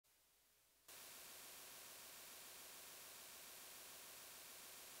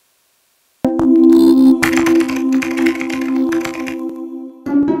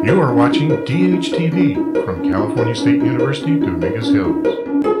You are watching DHTV from California State University, Dominguez Hills.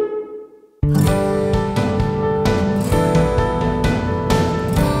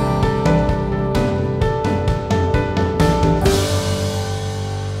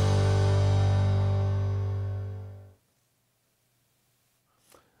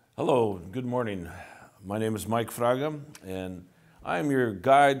 Hello, good morning. My name is Mike Fraga, and I am your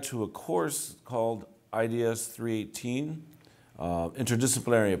guide to a course called IDS318,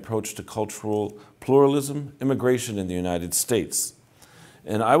 Interdisciplinary Approach to Cultural Pluralism, Immigration in the United States.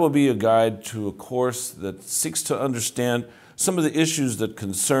 And I will be a guide to a course that seeks to understand some of the issues that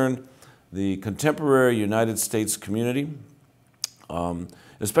concern the contemporary United States community,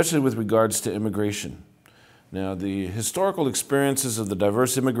 especially with regards to immigration. Now, the historical experiences of the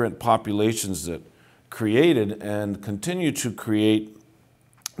diverse immigrant populations that created and continue to create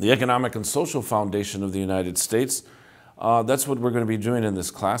the economic and social foundation of the United States, that's what we're going to be doing in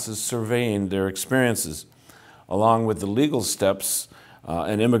this class, is surveying their experiences, along with the legal steps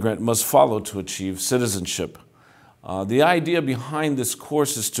an immigrant must follow to achieve citizenship. The idea behind this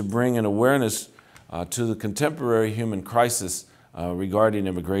course is to bring an awareness to the contemporary human crisis regarding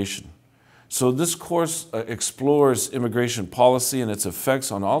immigration. So this course explores immigration policy and its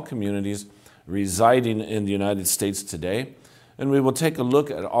effects on all communities residing in the United States today. And we will take a look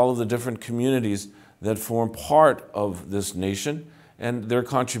at all of the different communities that form part of this nation and their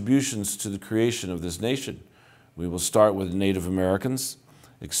contributions to the creation of this nation. We will start with Native Americans,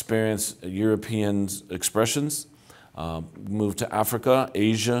 experience European expressions, move to Africa,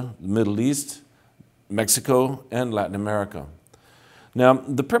 Asia, the Middle East, Mexico, and Latin America. Now,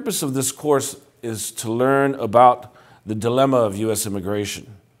 the purpose of this course is to learn about the dilemma of U.S.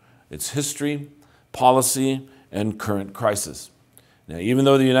 immigration, its history, policy, and current crisis. Now, even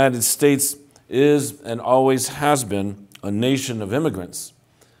though the United States is and always has been a nation of immigrants,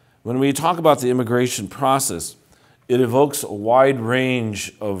 when we talk about the immigration process, it evokes a wide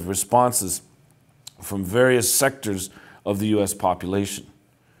range of responses from various sectors of the U.S. population.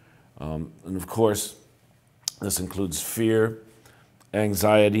 And of course, this includes fear,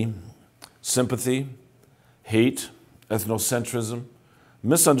 anxiety, sympathy, hate, ethnocentrism,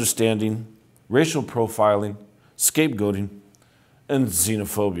 misunderstanding, racial profiling, scapegoating, and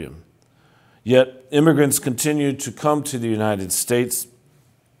xenophobia. Yet immigrants continue to come to the United States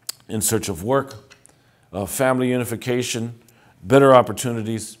in search of work, family unification, better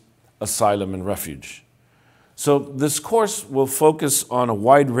opportunities, asylum, and refuge. So this course will focus on a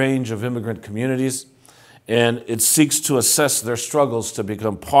wide range of immigrant communities, and it seeks to assess their struggles to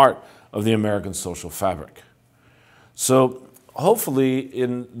become part of the American social fabric. So hopefully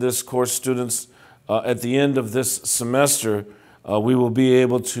in this course, students, at the end of this semester, we will be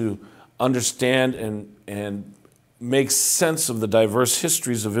able to understand and make sense of the diverse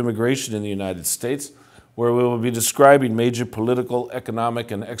histories of immigration in the United States, where we will be describing major political,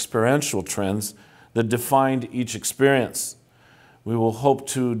 economic, and experiential trends that defined each experience. We will hope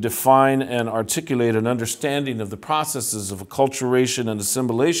to define and articulate an understanding of the processes of acculturation and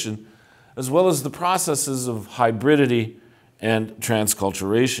assimilation, as well as the processes of hybridity and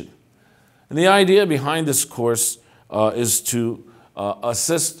transculturation. And the idea behind this course is to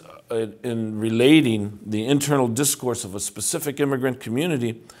assist in relating the internal discourse of a specific immigrant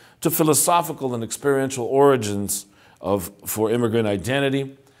community to philosophical and experiential origins for immigrant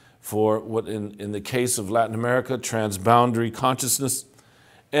identity, for what in the case of Latin America, transboundary consciousness,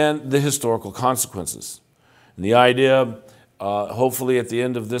 and the historical consequences. And the idea, hopefully at the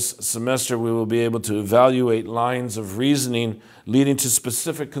end of this semester, we will be able to evaluate lines of reasoning leading to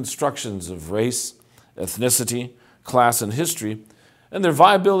specific constructions of race, ethnicity, class, and history, and their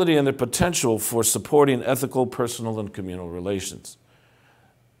viability and their potential for supporting ethical, personal, and communal relations.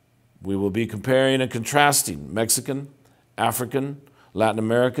 We will be comparing and contrasting Mexican, African, Latin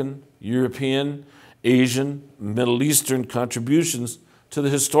American, European, Asian, Middle Eastern contributions to the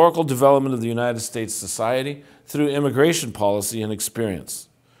historical development of the United States society through immigration policy and experience.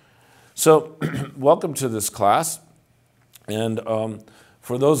 So, welcome to this class. And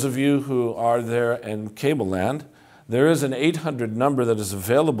for those of you who are there in cable land, there is an 800 number that is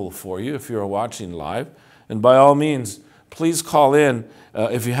available for you if you're watching live. And by all means, please call in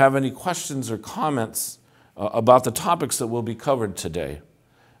if you have any questions or comments about the topics that will be covered today.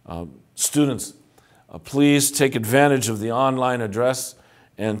 Students, please take advantage of the online address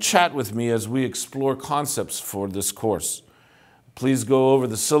and chat with me as we explore concepts for this course. Please go over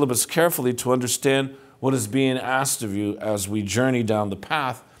the syllabus carefully to understand what is being asked of you as we journey down the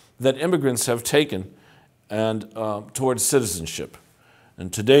path that immigrants have taken and towards citizenship. In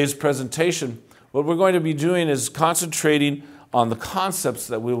today's presentation, what we're going to be doing is concentrating on the concepts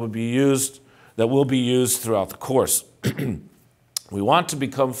that will be used throughout the course. We want to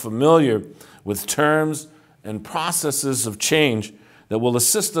become familiar with terms and processes of change that will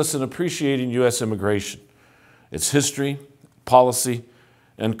assist us in appreciating U.S. immigration, its history, policy,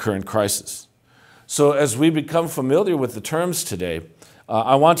 and current crisis. So as we become familiar with the terms today,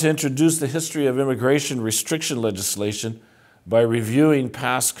 I want to introduce the history of immigration restriction legislation by reviewing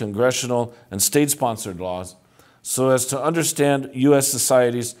past congressional and state-sponsored laws so as to understand U.S.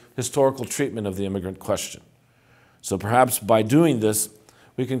 society's historical treatment of the immigrant question. So perhaps by doing this,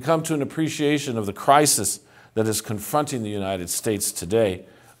 we can come to an appreciation of the crisis that is confronting the United States today,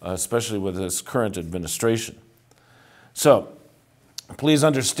 especially with its current administration. So please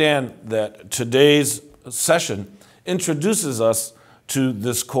understand that today's session introduces us to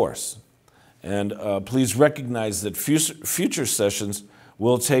this course. And please recognize that future sessions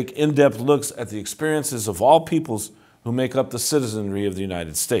will take in-depth looks at the experiences of all peoples who make up the citizenry of the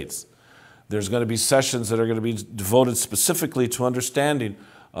United States. There's going to be sessions that are going to be devoted specifically to understanding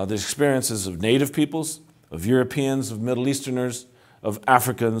the experiences of Native peoples, of Europeans, of Middle Easterners, of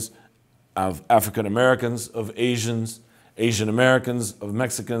Africans, of African Americans, of Asians, Asian Americans, of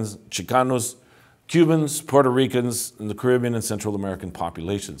Mexicans, Chicanos, Cubans, Puerto Ricans, and the Caribbean and Central American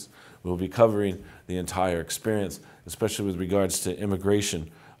populations. We'll be covering the entire experience, especially with regards to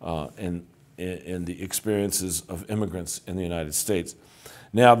immigration and the experiences of immigrants in the United States.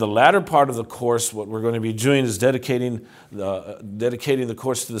 Now, the latter part of the course, what we're going to be doing is dedicating the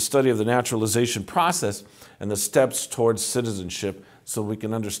course to the study of the naturalization process and the steps towards citizenship, so we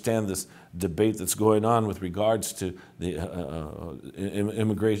can understand this debate that's going on with regards to the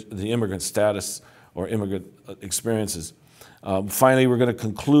immigrant status or immigrant experiences. Finally, we're going to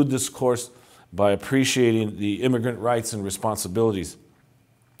conclude this course by appreciating the immigrant rights and responsibilities.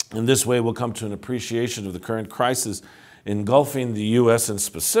 In this way, we'll come to an appreciation of the current crisis engulfing the U.S. in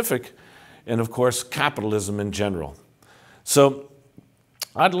specific, and of course, capitalism in general. So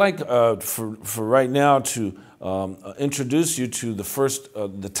I'd like for right now to introduce you to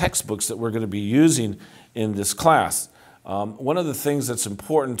the textbooks that we're going to be using in this class. One of the things that's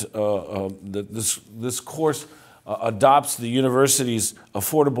important, that this course adopts the university's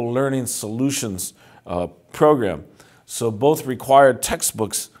Affordable Learning Solutions program. So both required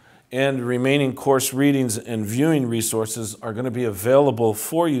textbooks and remaining course readings and viewing resources are going to be available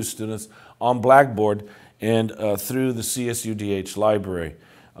for you students on Blackboard and through the csuDH library.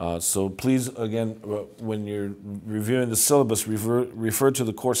 So please, again, when you're reviewing the syllabus, refer to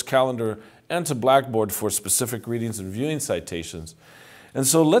the course calendar and to Blackboard for specific readings and viewing citations. And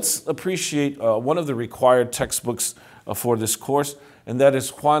so let's appreciate one of the required textbooks for this course, and that is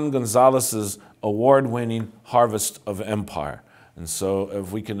Juan Gonzalez's award-winning Harvest of Empire. And so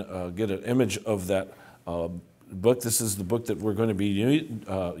if we can get an image of that book, this is the book that we're going to be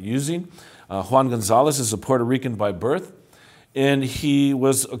using. Juan Gonzalez is a Puerto Rican by birth, and he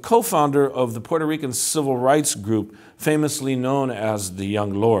was a co-founder of the Puerto Rican civil rights group, famously known as the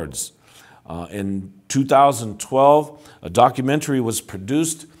Young Lords. In 2012, a documentary was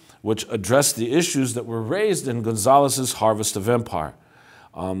produced which addressed the issues that were raised in Gonzalez's Harvest of Empire.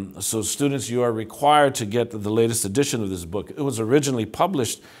 So students, you are required to get the latest edition of this book. It was originally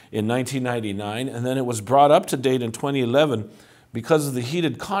published in 1999, and then it was brought up to date in 2011 because of the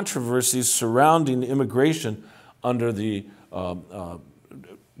heated controversies surrounding immigration under the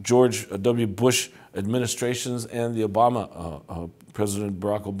George W. Bush administrations and the President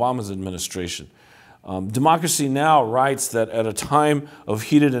Barack Obama's administration. Democracy Now! Writes that at a time of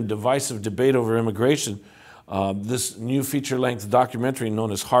heated and divisive debate over immigration, this new feature-length documentary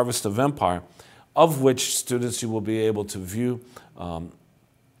known as Harvest of Empire, of which students you will be able to view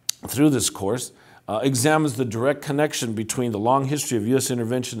through this course, examines the direct connection between the long history of U.S.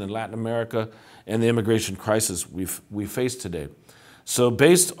 intervention in Latin America and the immigration crisis we face today. So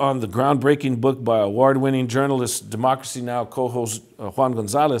based on the groundbreaking book by award-winning journalist, Democracy Now! Co-host Juan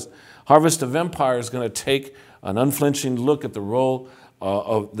Gonzalez, Harvest of Empire is going to take an unflinching look at the role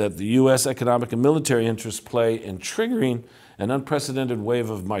that the U.S. economic and military interests play in triggering an unprecedented wave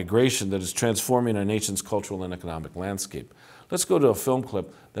of migration that is transforming our nation's cultural and economic landscape. Let's go to a film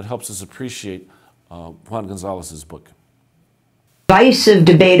clip that helps us appreciate Juan Gonzalez's book. Divisive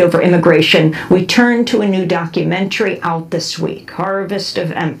debate over immigration, we turn to a new documentary out this week, Harvest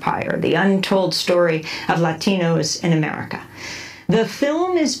of Empire, the untold story of Latinos in America. The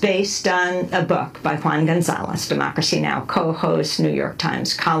film is based on a book by Juan Gonzalez, Democracy Now! Co-host, New York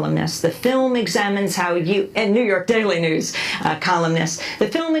Times columnist. The film examines how and New York Daily News columnist. The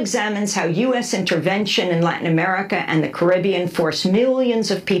film examines how U.S. intervention in Latin America and the Caribbean forced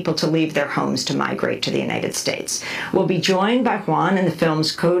millions of people to leave their homes to migrate to the United States. We'll be joined by Juan and the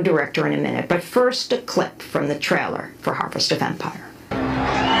film's co-director in a minute, but first a clip from the trailer for Harvest of Empire.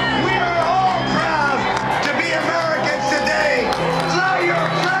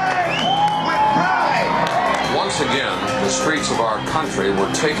 Again, the streets of our country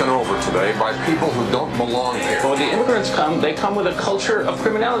were taken over today by people who don't belong here. When the immigrants come, they come with a culture of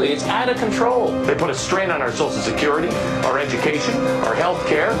criminality. It's out of control. They put a strain on our Social Security, our education, our health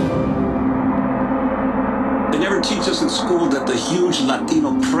care. They never teach us in school that the huge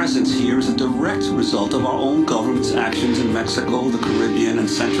Latino presence here is a direct result of our own government's actions in Mexico, the Caribbean, and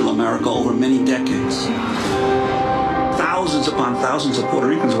Central America over many decades. Thousands upon thousands of Puerto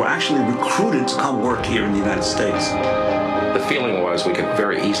Ricans were actually recruited to come work here in the United States. The feeling was we could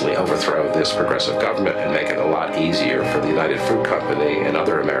very easily overthrow this progressive government and make it a lot easier for the United Fruit Company and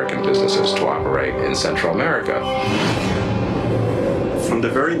other American businesses to operate in Central America. From the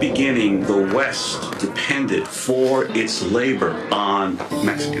very beginning, the West depended for its labor on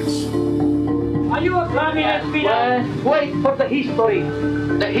Mexicans. Are you a communist, Peter? Wait for the history.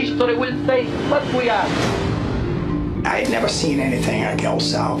 The history will say what we are. I had never seen anything like El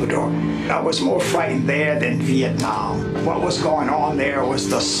Salvador. I was more frightened there than Vietnam. What was going on there was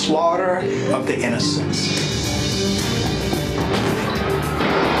the slaughter of the innocents.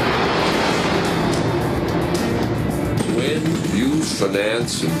 When you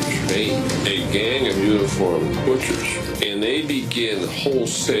finance and train a gang of uniformed butchers and they begin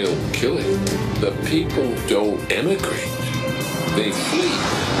wholesale killing, the people don't emigrate, they flee.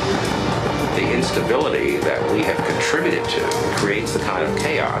 The instability that we have contributed to creates the kind of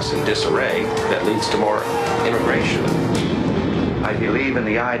chaos and disarray that leads to more immigration. I believe in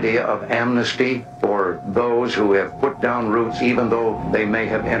the idea of amnesty for those who have put down roots even though they may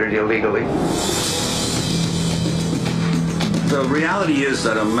have entered illegally. The reality is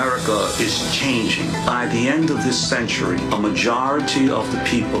that America is changing. By the end of this century, a majority of the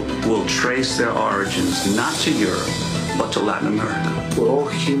people will trace their origins not to Europe, but to Latin America. We're all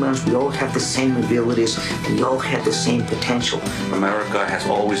humans, we all have the same abilities, we all have the same potential. America has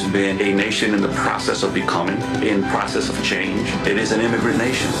always been a nation in the process of becoming, in process of change. It is an immigrant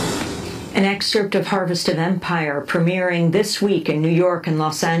nation. An excerpt of Harvest of Empire premiering this week in New York and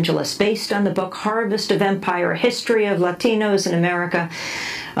Los Angeles, based on the book Harvest of Empire, History of Latinos in America,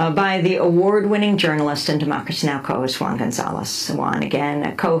 by the award-winning journalist and Democracy Now! Co-host Juan Gonzalez. Juan, again,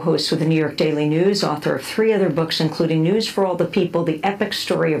 a co-host with the New York Daily News, author of 3 other books, including News for All the People, The Epic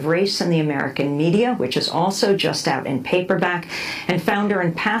Story of Race in the American Media, which is also just out in paperback, and founder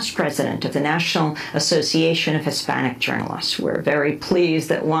and past president of the National Association of Hispanic Journalists. We're very pleased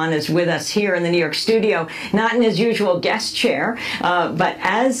that Juan is with us here in the New York studio, not in his usual guest chair, but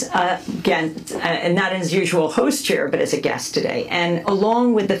as, again, not in his usual host chair, but as a guest today. And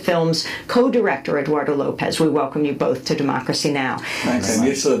along with the film's co-director, Eduardo Lopez, we welcome you both to Democracy Now! Thanks, and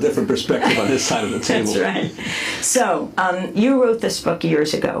it's a different perspective on this side of the table. That's right. So, you wrote this book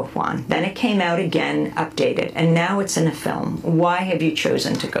years ago, Juan. Then it came out again, updated, and now it's in a film. Why have you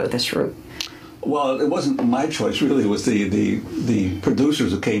chosen to go this route? Well, it wasn't my choice, really. It was the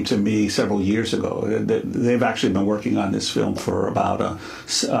producers who came to me several years ago. They've actually been working on this film for about,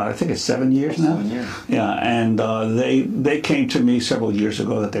 I think it's 7 years now? 7 years. Yeah, and they came to me several years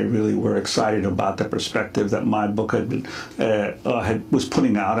ago that they really were excited about the perspective that my book was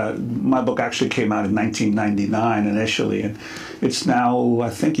putting out. My book actually came out in 1999 initially, and it's now,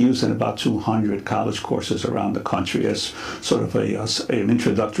 I think, used in about 200 college courses around the country as sort of an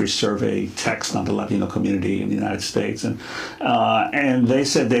introductory survey text on the Latino community in the United States, and they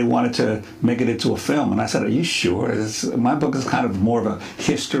said they wanted to make it into a film, and I said, "Are you sure?" My book is kind of more of a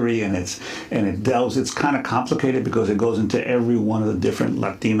history, and it delves. It's kind of complicated because it goes into every one of the different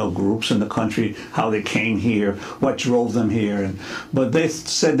Latino groups in the country, how they came here, what drove them here, but they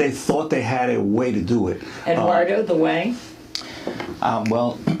said they thought they had a way to do it. Eduardo, the way.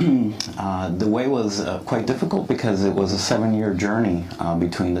 The way was quite difficult because it was a 7-year journey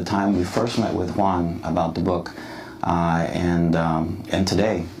between the time we first met with Juan about the book and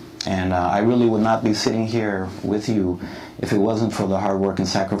today. And I really would not be sitting here with you if it wasn't for the hard work and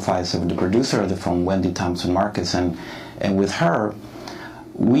sacrifice of the producer of the film, Wendy Thompson Marcus. And with her,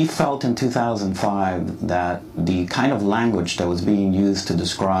 we felt in 2005 that the kind of language that was being used to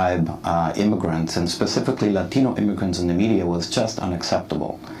describe immigrants, and specifically Latino immigrants in the media, was just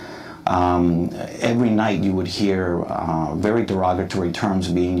unacceptable. every night you would hear very derogatory terms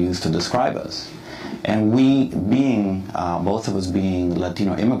being used to describe us. And we being, both of us being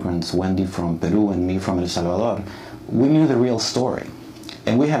Latino immigrants, Wendy from Peru and me from El Salvador, we knew the real story.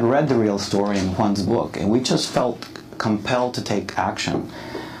 And we had read the real story in Juan's book, and we just felt compelled to take action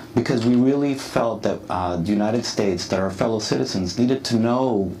because we really felt that the United States, that our fellow citizens needed to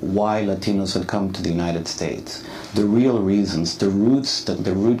know why Latinos had come to the United States, the real reasons, the roots,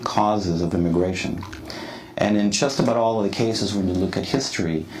 the root causes of immigration. And in just about all of the cases when you look at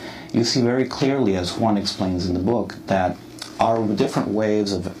history, you see very clearly, as Juan explains in the book, that our different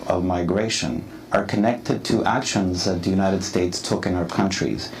waves of migration are connected to actions that the United States took in our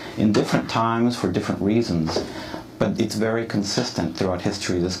countries in different times for different reasons. But it's very consistent throughout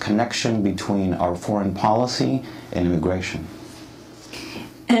history, this connection between our foreign policy and immigration.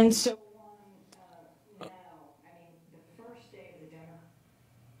 And so now, I mean, the first day of the dinner.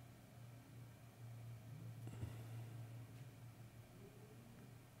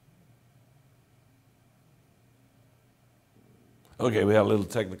 Okay, we had a little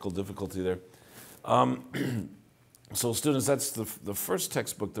technical difficulty there. So students, that's the first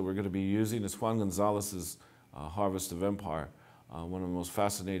textbook that we're going to be using. It's Juan Gonzalez's Harvest of Empire, one of the most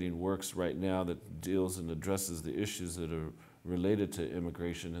fascinating works right now that deals and addresses the issues that are related to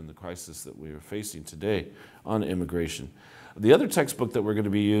immigration and the crisis that we are facing today on immigration. The other textbook that we're going to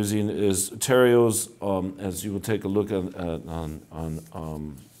be using is Theriault's, as you will take a look at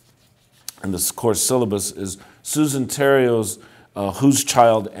in this course syllabus, is Susan Theriault's Whose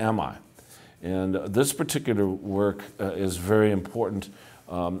Child Am I? And this particular work is very important.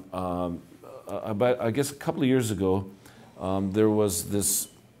 About, I guess, a couple of years ago, there was this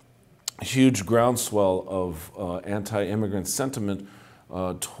huge groundswell of anti-immigrant sentiment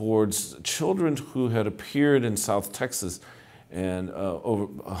towards children who had appeared in South Texas, and over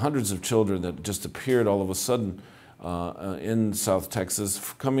hundreds of children that just appeared all of a sudden in South Texas,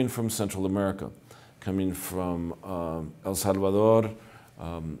 coming from Central America, coming from El Salvador,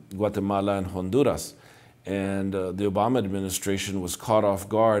 Guatemala, and Honduras. And the Obama administration was caught off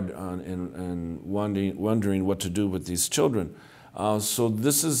guard and wondering what to do with these children. So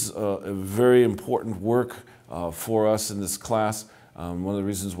this is a very important work for us in this class. One of the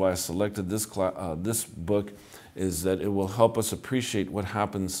reasons why I selected this book is that it will help us appreciate what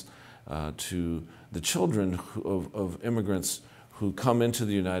happens to the children of immigrants who come into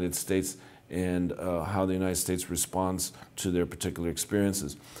the United States and how the United States responds to their particular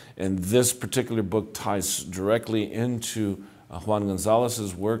experiences. And this particular book ties directly into Juan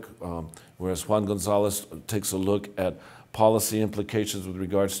Gonzalez's work, whereas Juan Gonzalez takes a look at policy implications with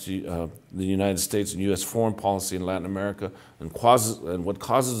regards to the United States and U.S. foreign policy in Latin America and what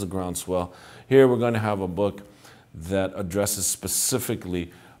causes the groundswell. Here we're going to have a book that addresses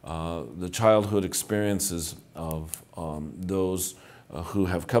specifically the childhood experiences of those who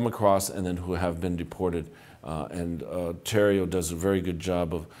have come across and then who have been deported. And Theriault does a very good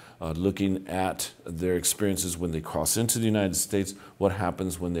job of looking at their experiences when they cross into the United States, what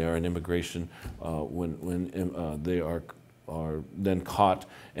happens when they are in immigration, when they are then caught,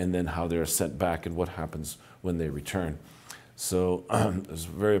 and then how they are sent back and what happens when they return. So it's a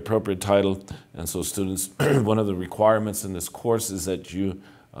very appropriate title. And so students, one of the requirements in this course is that you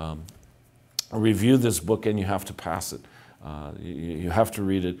review this book and you have to pass it. You have to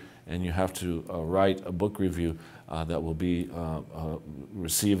read it, and you have to write a book review that will be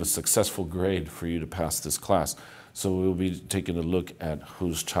receive a successful grade for you to pass this class. So we'll be taking a look at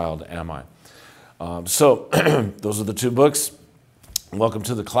Whose Child Am I? So those are the two books. Welcome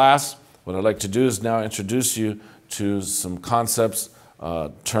to the class. What I'd like to do is now introduce you to some concepts,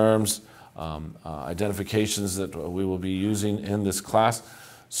 terms, identifications that we will be using in this class.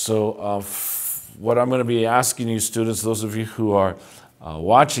 So what I'm going to be asking you students, those of you who are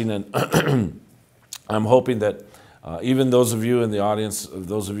watching, and I'm hoping that even those of you in the audience,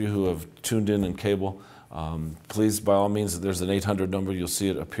 those of you who have tuned in cable, please, by all means, there's an 800 number, you'll see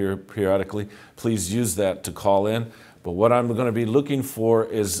it appear periodically. Please use that to call in. But what I'm going to be looking for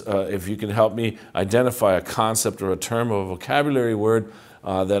is if you can help me identify a concept or a term or a vocabulary word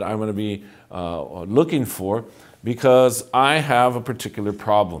that I'm going to be looking for, because I have a particular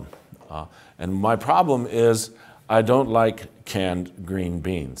problem. And my problem is I don't like canned green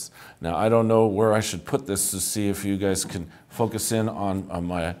beans. Now, I don't know where I should put this to see if you guys can focus in on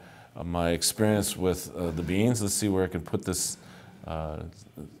my experience with the beans. Let's see where I can put this. I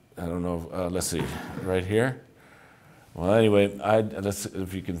don't know. Let's see, right here. Well, anyway, let's,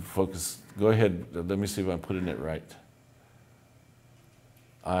 if you can focus, go ahead. Let me see if I'm putting it right.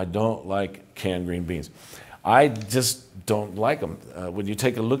 I don't like canned green beans. I just don't like them. When you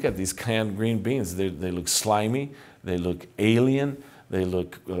take a look at these canned green beans, they look slimy, they look alien, they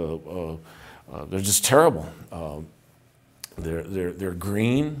look, they're just terrible. They're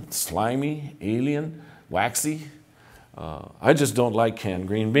green, slimy, alien, waxy. I just don't like canned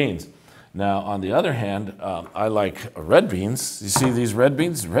green beans. Now, on the other hand, I like red beans. You see these red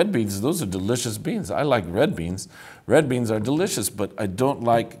beans? Red beans, those are delicious beans. I like red beans. Red beans are delicious, but I don't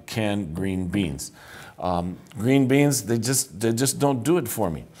like canned green beans. Green beans, they just don't do it for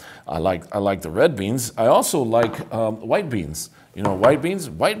me. I like the red beans. I also like white beans. You know, white beans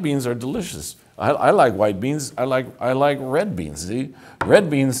are delicious. I like white beans. I like red beans. See, red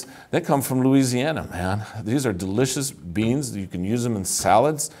beans, they come from Louisiana, man. These are delicious beans. You can use them in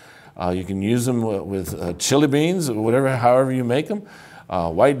salads. You can use them with chili beans, or whatever, however you make them.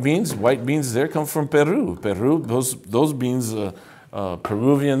 White beans, they come from Peru. Those beans,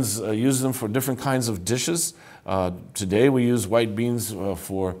 Peruvians use them for different kinds of dishes. Today we use white beans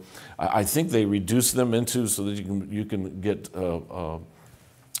for, I think they reduce them into so that you can get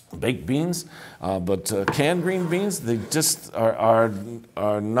baked beans, but canned green beans, they just are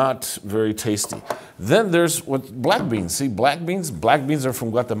not very tasty. Then there's black beans. See, black beans are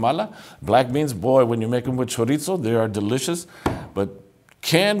from Guatemala. Black beans, boy, when you make them with chorizo, they are delicious. But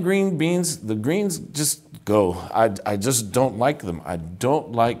canned green beans, the greens just go. I just don't like them. I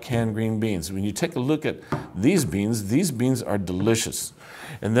don't like canned green beans. When you take a look at these beans are delicious.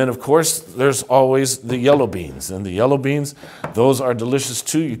 And then, of course, there's always the yellow beans. And the yellow beans, those are delicious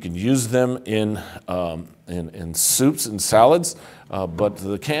too. You can use them in soups and salads. But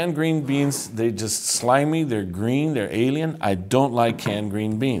the canned green beans, they just slimy, they're green, they're alien. I don't like canned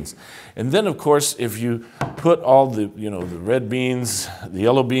green beans. And then, of course, if you put all the, the red beans, the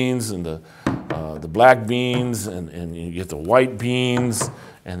yellow beans, and the black beans, and you get the white beans,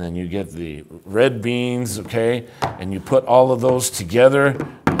 and then you get the red beans, okay? And you put all of those together.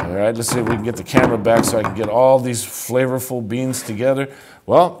 All right, let's see if we can get the camera back so I can get all these flavorful beans together.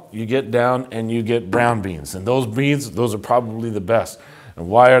 Well, you get down and you get brown beans. And those beans, those are probably the best. And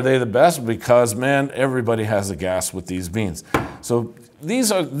why are they the best? Because, man, everybody has a gas with these beans. So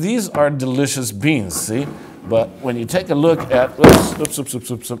these are delicious beans, see? But when you take a look at,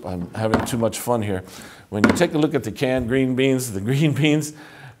 oops, I'm having too much fun here. When you take a look at the canned green beans, the green beans,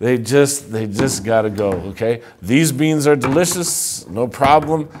 they just gotta go, okay? These beans are delicious, no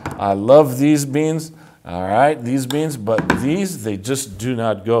problem. I love these beans, all right, these beans, but these, they just do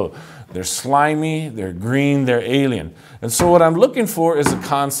not go. They're slimy, they're green, they're alien. And so what I'm looking for is a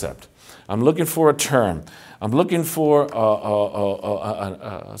concept. I'm looking for a term. I'm looking for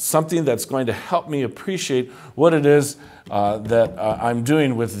something that's going to help me appreciate what it is that I'm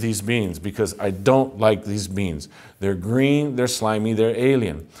doing with these beans, because I don't like these beans. They're green, they're slimy, they're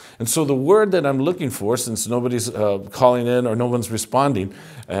alien. And so the word that I'm looking for, since nobody's calling in or no one's responding,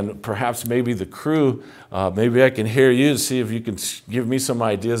 and perhaps maybe the crew, maybe I can hear you, see if you can give me some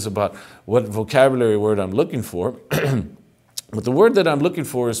ideas about what vocabulary word I'm looking for. But the word that I'm looking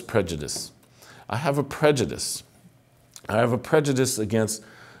for is prejudice. I have a prejudice. I have a prejudice against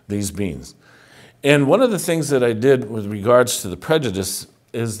these beans. And one of the things that I did with regards to the prejudice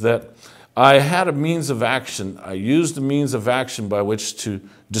is that I had a means of action. I used a means of action by which to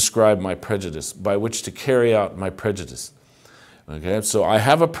describe my prejudice, by which to carry out my prejudice. Okay, so I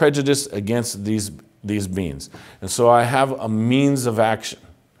have a prejudice against these beans. And so I have a means of action.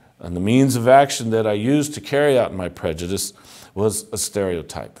 And the means of action that I used to carry out my prejudice was a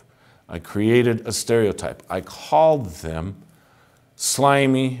stereotype. I created a stereotype. I called them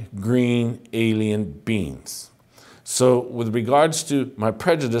slimy, green, alien beans. So with regards to my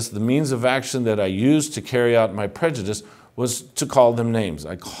prejudice, the means of action that I used to carry out my prejudice was to call them names.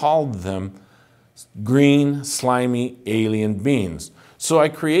 I called them green, slimy, alien beans. So I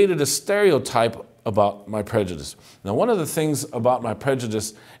created a stereotype about my prejudice. Now, one of the things about my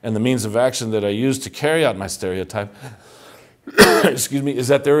prejudice and the means of action that I used to carry out my stereotype excuse me, is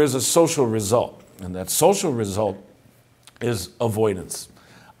that there is a social result. And that social result is avoidance.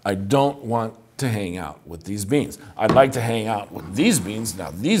 I don't want to hang out with these beans. I'd like to hang out with these beans.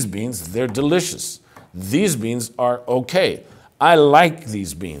 Now, these beans, they're delicious. These beans are okay. I like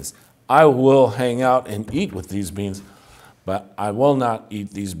these beans. I will hang out and eat with these beans, but I will not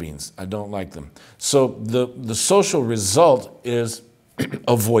eat these beans. I don't like them. So the social result is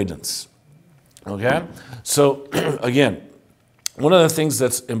avoidance. Okay? So, again, one of the things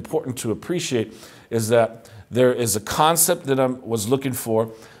that's important to appreciate is that there is a concept that I was looking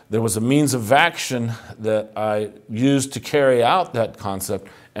for. There was a means of action that I used to carry out that concept,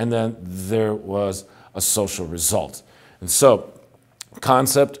 and then there was a social result. And so,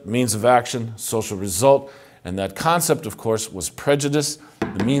 concept, means of action, social result, And that concept, of course, was prejudice.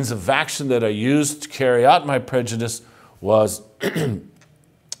 The means of action that I used to carry out my prejudice was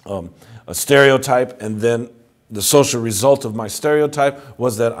a stereotype, and then the social result of my stereotype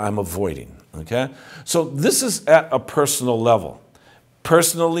was that I'm avoiding, okay? So this is at a personal level.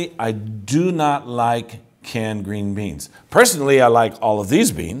 Personally, I do not like canned green beans. Personally, I like all of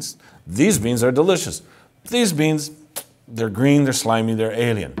these beans. These beans are delicious. These beans, they're green, they're slimy, they're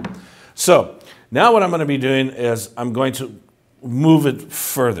alien. So now what I'm going to be doing is I'm going to move it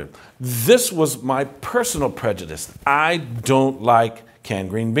further. This was my personal prejudice. I don't like canned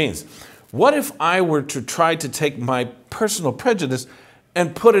green beans. What if I were to try to take my personal prejudice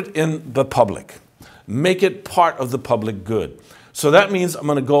and put it in the public, make it part of the public good? So that means I'm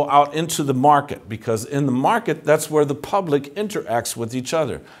going to go out into the market, because in the market, that's where the public interacts with each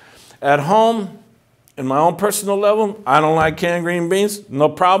other. At home, in my own personal level, I don't like canned green beans. No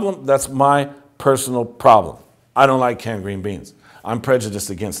problem. That's my personal problem. I don't like canned green beans. I'm prejudiced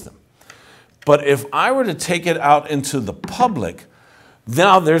against them. But if I were to take it out into the public,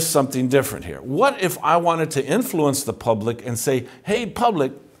 now there's something different here. What if I wanted to influence the public and say, hey,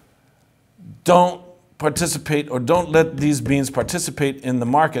 public, don't participate, or don't let these beans participate in the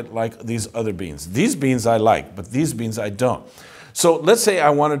market like these other beans. These beans I like, but these beans I don't. So let's say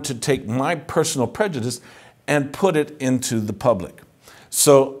I wanted to take my personal prejudice and put it into the public.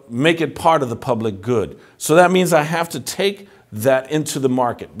 So make it part of the public good. So that means I have to take that into the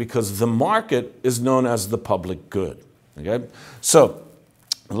market, because the market is known as the public good. Okay? So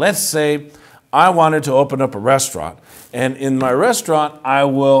let's say I wanted to open up a restaurant, and in my restaurant I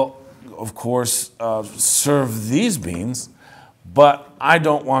will, of course, serve these beans, but I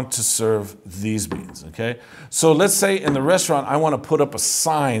don't want to serve these beans, okay? So let's say in the restaurant I want to put up a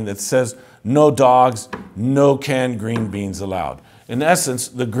sign that says, no dogs, no canned green beans allowed. In essence,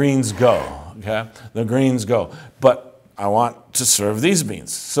 the greens go, okay? The greens go. But I want to serve these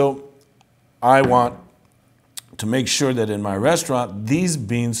beans. So I want to make sure that in my restaurant, these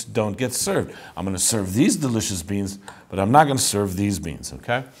beans don't get served. I'm going to serve these delicious beans, but I'm not going to serve these beans,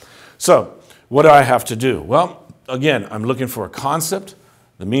 okay? So what do I have to do? Well, again, I'm looking for a concept,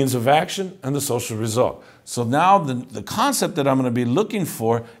 the means of action, and the social result. So now the concept that I'm going to be looking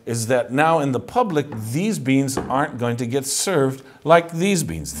for is that now in the public, these beans aren't going to get served like these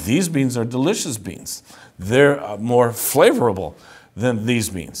beans. These beans are delicious beans. They're more flavorful than these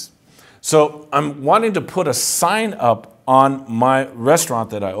beans. So I'm wanting to put a sign up on my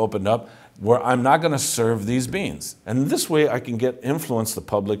restaurant that I opened up where I'm not going to serve these beans. And this way I can influence the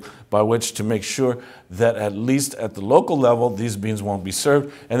public by which to make sure that at least at the local level, these beans won't be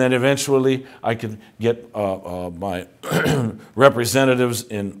served. And then eventually I could get my representatives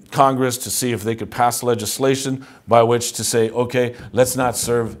in Congress to see if they could pass legislation by which to say, okay, let's not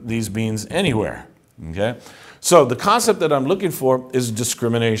serve these beans anywhere, okay? So the concept that I'm looking for is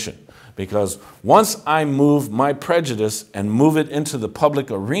discrimination. Because once I move my prejudice and move it into the public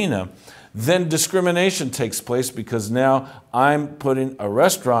arena, then discrimination takes place, because now I'm putting a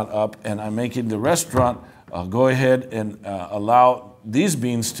restaurant up and I'm making the restaurant go ahead and allow these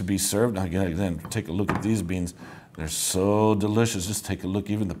beans to be served. Now, again, take a look at these beans. They're so delicious. Just take a look.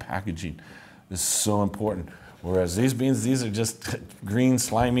 Even the packaging is so important. Whereas these beans, these are just green,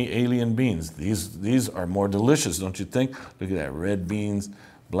 slimy, alien beans. These are more delicious, don't you think? Look at that, red beans,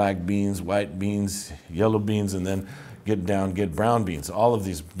 black beans, white beans, yellow beans, and then get brown beans. All of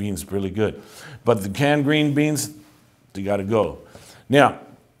these beans really good. But the canned green beans, they got to go. Now,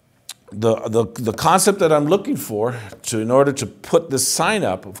 the concept that I'm looking for in order to put this sign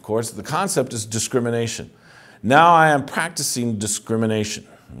up, of course, the concept is discrimination. Now I am practicing discrimination,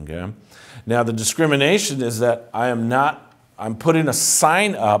 okay? Now the discrimination is that I'm putting a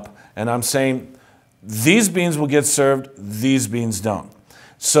sign up and I'm saying these beans will get served, these beans don't.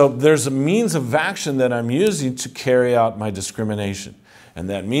 So there's a means of action that I'm using to carry out my discrimination. And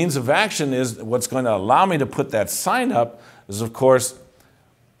that means of action is what's going to allow me to put that sign up is, of course,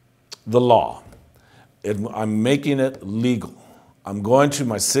 the law. I'm making it legal. I'm going to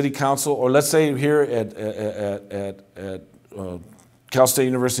my city council, or let's say here at Cal State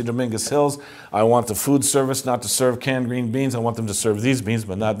University Dominguez Hills, I want the food service not to serve canned green beans. I want them to serve these beans,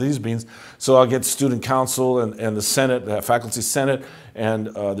 but not these beans. So I'll get student council and the Senate, faculty senate, and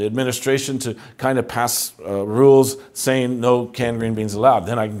the administration to kind of pass rules saying no canned green beans allowed.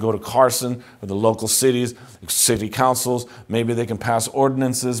 Then I can go to Carson or the local cities, city councils. Maybe they can pass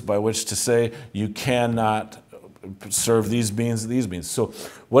ordinances by which to say you cannot serve these beans, these beans. So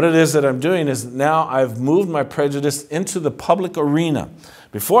what it is that I'm doing is now I've moved my prejudice into the public arena.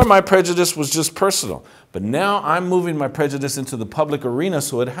 Before, my prejudice was just personal, but now I'm moving my prejudice into the public arena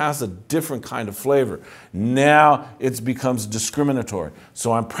so it has a different kind of flavor. Now it becomes discriminatory.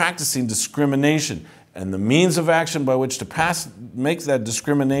 So I'm practicing discrimination, and the means of action by which to make that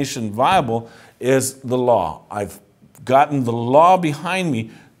discrimination viable is the law. I've gotten the law behind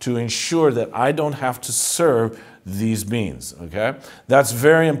me to ensure that I don't have to serve these beans, okay? That's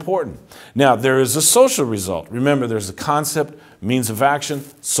very important. Now, there is a social result. Remember, there's a concept, means of action,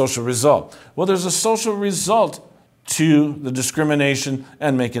 social result. Well, there's a social result to the discrimination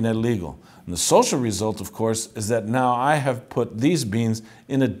and making it legal. And the social result, of course, is that now I have put these beans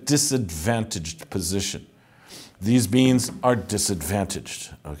in a disadvantaged position. These beans are disadvantaged,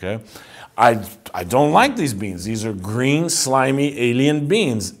 okay? I don't like these beans. These are green, slimy, alien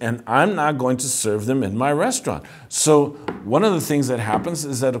beans, and I'm not going to serve them in my restaurant. So one of the things that happens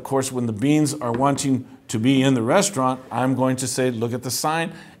is that, of course, when the beans are wanting to be in the restaurant, I'm going to say, look at the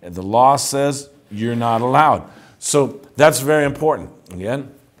sign, and the law says you're not allowed. So that's very important,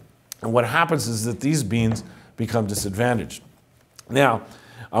 again. And what happens is that these beans become disadvantaged. Now,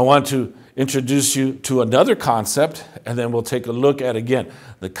 I want to introduce you to another concept, and then we'll take a look at, again,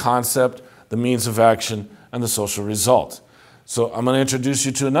 the concept, the means of action, and the social result. So I'm going to introduce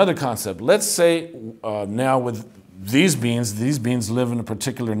you to another concept. Let's say now with these beans live in a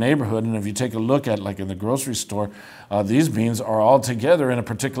particular neighborhood, and if you take a look at, like in the grocery store, these beans are all together in a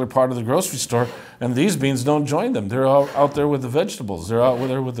particular part of the grocery store, and these beans don't join them. They're all out there with the vegetables. They're out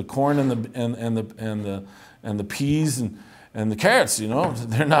there with the corn and the peas and the carrots. You know,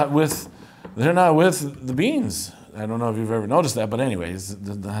 they're not with the beans. I don't know if you've ever noticed that, but anyways,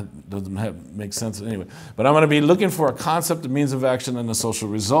 that doesn't make sense anyway. But I'm going to be looking for a concept, a means of action, and a social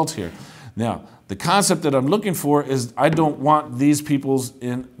result here. Now, the concept that I'm looking for is I don't want these beans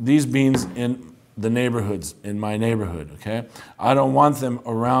in the neighborhoods, in my neighborhood, okay? I don't want them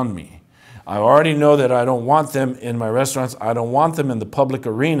around me. I already know that I don't want them in my restaurants. I don't want them in the public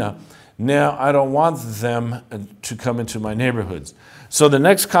arena. Now, I don't want them to come into my neighborhoods. So the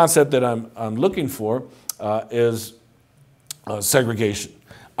next concept that I'm looking for is segregation.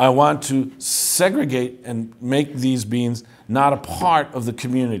 I want to segregate and make these beans not a part of the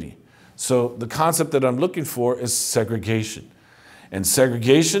community. So the concept that I'm looking for is segregation. And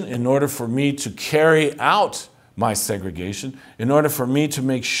segregation, in order for me to carry out my segregation, in order for me to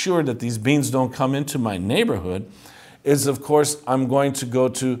make sure that these beans don't come into my neighborhood, is, of course, I'm going to go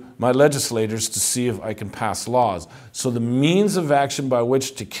to my legislators to see if I can pass laws. So the means of action by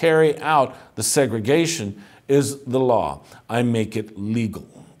which to carry out the segregation is the law. I make it legal,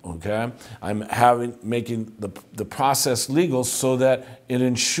 okay? I'm making the process legal so that it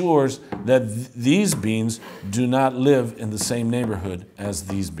ensures that these beans do not live in the same neighborhood as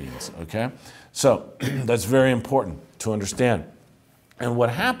these beans, okay? So that's very important to understand. And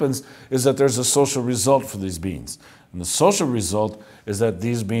what happens is that there's a social result for these beans. And the social result is that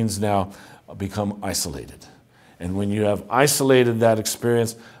these beans now become isolated. And when you have isolated that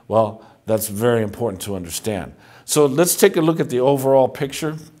experience, well, that's very important to understand. So let's take a look at the overall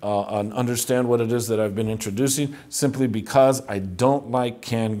picture and understand what it is that I've been introducing, simply because I don't like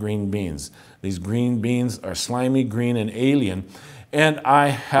canned green beans. These green beans are slimy, green, and alien. And I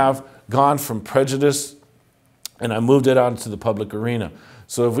have gone from prejudice and I moved it out into the public arena.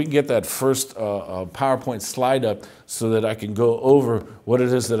 So if we can get that first PowerPoint slide up so that I can go over what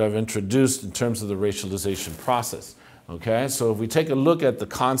it is that I've introduced in terms of the racialization process. Okay, so if we take a look at the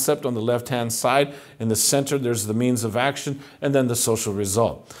concept on the left-hand side, in the center there's the means of action and then the social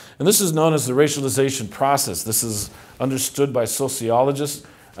result. And this is known as the racialization process. This is understood by sociologists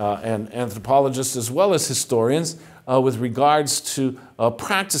and anthropologists as well as historians with regards to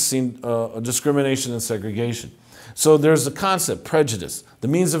practicing discrimination and segregation. So there's the concept, prejudice. The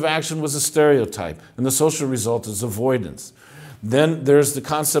means of action was a stereotype, and the social result is avoidance. Then there's the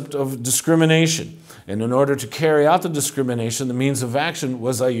concept of discrimination. And in order to carry out the discrimination, the means of action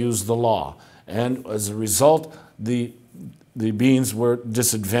was I used the law. And as a result, the beans were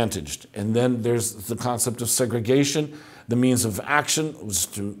disadvantaged. And then there's the concept of segregation. The means of action was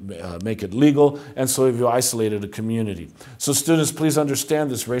to make it legal, and so you isolated a community. So students, please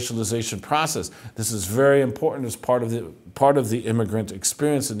understand this racialization process. This is very important as part of the immigrant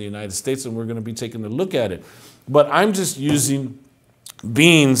experience in the United States, and we're going to be taking a look at it. But I'm just using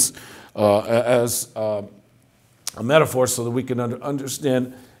beans as a metaphor so that we can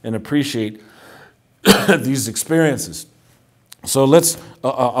understand and appreciate these experiences. So let's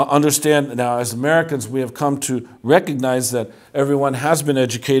understand now, as Americans, we have come to recognize that everyone has been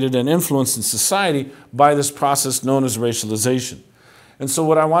educated and influenced in society by this process known as racialization. And so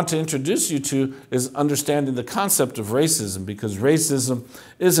what I want to introduce you to is understanding the concept of racism, because racism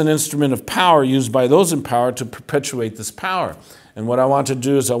is an instrument of power used by those in power to perpetuate this power. And what I want to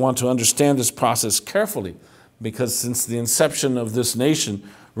do is I want to understand this process carefully, because since the inception of this nation,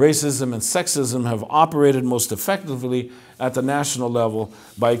 racism and sexism have operated most effectively at the national level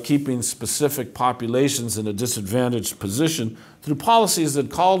by keeping specific populations in a disadvantaged position through policies that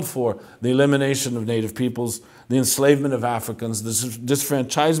called for the elimination of Native peoples, the enslavement of Africans, the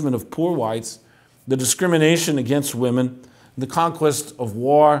disfranchisement of poor whites, the discrimination against women, the conquest of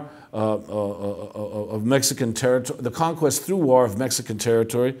war of Mexican territory, the conquest through war of Mexican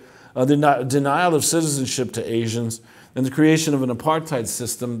territory, the denial of citizenship to Asians, and the creation of an apartheid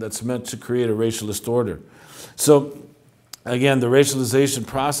system that's meant to create a racialist order. So, again, the racialization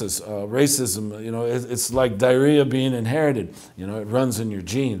process, racism, you know, it's like diarrhea being inherited. You know, it runs in your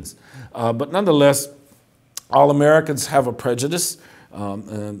genes. But nonetheless, all Americans have a prejudice.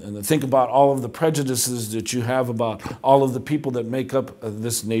 And think about all of the prejudices that you have about all of the people that make up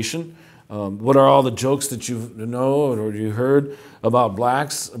this nation. What are all the jokes that you know or you heard about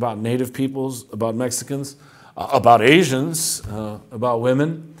blacks, about Native peoples, about Mexicans, about Asians, about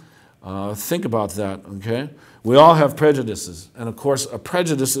women? Think about that, okay? We all have prejudices. And of course, a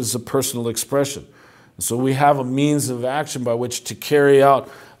prejudice is a personal expression. So we have a means of action by which to carry out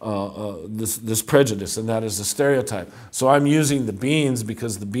this prejudice, and that is a stereotype. So I'm using the beans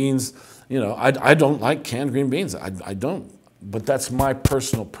because the beans, you know, I don't like canned green beans. I don't. But that's my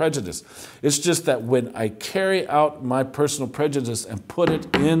personal prejudice. It's just that when I carry out my personal prejudice and put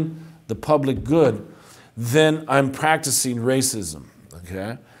it in the public good, then I'm practicing racism,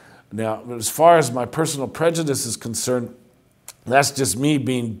 okay? Now, as far as my personal prejudice is concerned, that's just me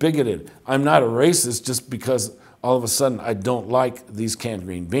being bigoted. I'm not a racist just because all of a sudden I don't like these canned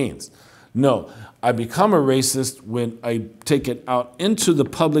green beans. No, I become a racist when I take it out into the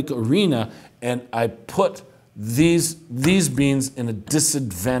public arena and I put these beans in a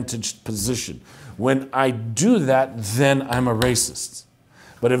disadvantaged position. When I do that, then I'm a racist.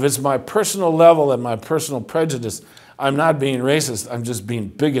 But if it's my personal level and my personal prejudice, I'm not being racist, I'm just being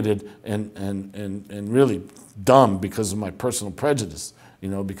bigoted and really dumb because of my personal prejudice. You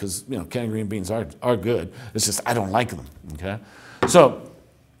know, because, you know, canned green beans are good. It's just I don't like them, okay? So,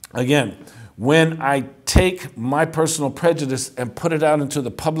 again, when I take my personal prejudice and put it out into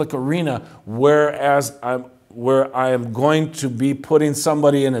the public arena, where I am going to be putting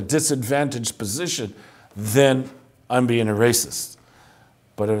somebody in a disadvantaged position, then I'm being a racist.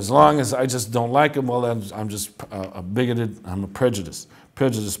 But as long as I just don't like them, well, then I'm just a bigoted, I'm a prejudiced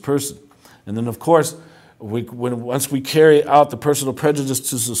person. And then, of course, once we carry out the personal prejudice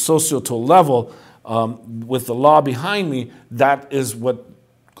to the societal level, with the law behind me, that is what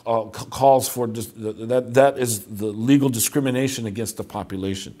calls for, that is the legal discrimination against the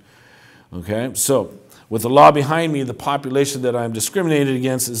population. Okay, so with the law behind me, the population that I'm discriminated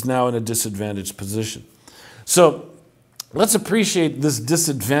against is now in a disadvantaged position. So let's appreciate this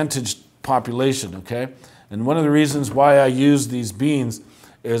disadvantaged population, okay? And one of the reasons why I use these beans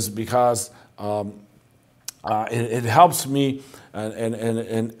is because it helps me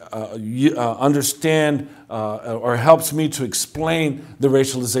understand or helps me to explain the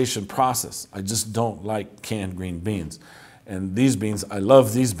racialization process. I just don't like canned green beans. And these beans, I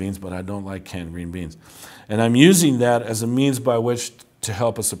love these beans, but I don't like canned green beans. And I'm using that as a means by which to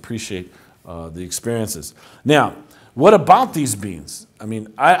help us appreciate the experiences. Now, what about these beans? I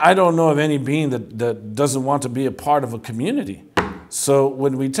mean, I don't know of any bean that doesn't want to be a part of a community. So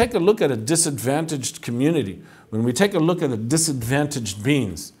when we take a look at a disadvantaged community, when we take a look at the disadvantaged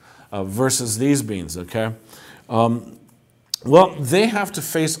beans versus these beans, okay, well, they have to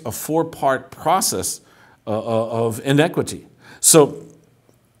face a four-part process of inequity. So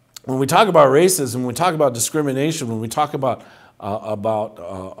when we talk about racism, when we talk about discrimination, when we talk about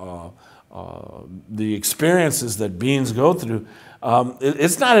the experiences that beings go through,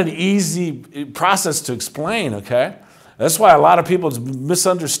 it's not an easy process to explain, okay? That's why a lot of people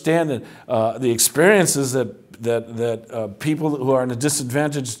misunderstand the experiences that people who are in a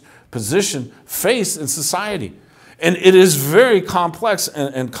disadvantaged position face in society. And it is very complex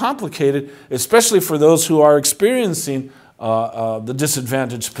and complicated, especially for those who are experiencing the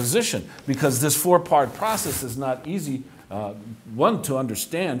disadvantaged position, because this four-part process is not easy, one, to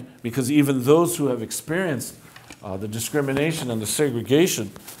understand, because even those who have experienced the discrimination and the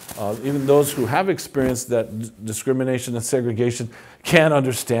segregation even those who have experienced that discrimination and segregation can't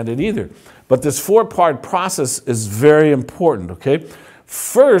understand it either. But this four-part process is very important, okay?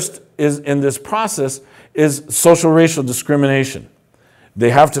 First is in this process is social racial discrimination. They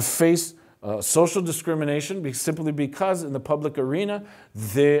have to face social discrimination simply because in the public arena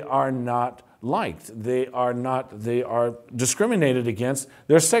they are not liked. They are discriminated against,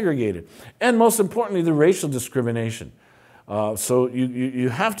 they're segregated. And most importantly, the racial discrimination. So you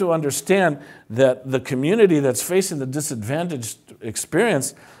have to understand that the community that's facing the disadvantaged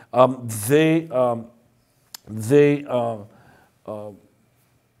experience, they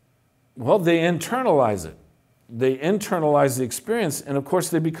internalize it. They internalize the experience, and of course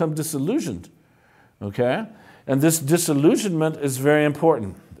they become disillusioned, okay? And this disillusionment is very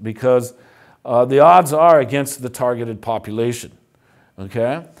important because the odds are against the targeted population,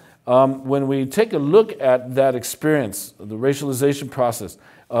 okay? When we take a look at that experience, the racialization process,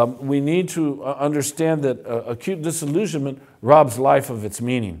 we need to understand that acute disillusionment robs life of its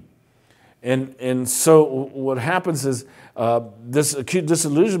meaning. And so what happens is this acute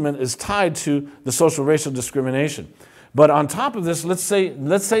disillusionment is tied to the social racial discrimination. But on top of this, let's say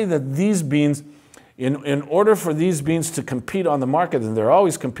that these beings, in order for these beings to compete on the market, and they're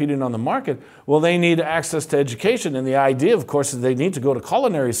always competing on the market, well, they need access to education. And the idea, of course, is they need to go to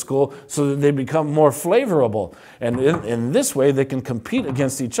culinary school so that they become more flavorable. And in this way, they can compete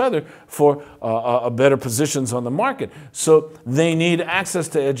against each other for better positions on the market. So they need access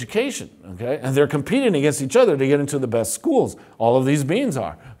to education, okay? And they're competing against each other to get into the best schools. All of these beings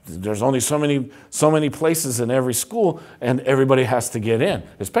are. There's only so many places in every school, and everybody has to get in,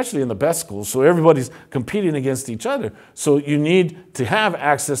 especially in the best schools. So everybody's competing against each other. So you need to have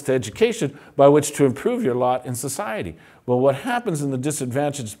access to education by which to improve your lot in society. Well, what happens in the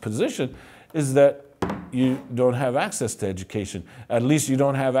disadvantaged position is that you don't have access to education. At least you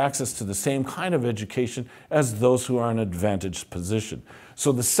don't have access to the same kind of education as those who are in an advantaged position.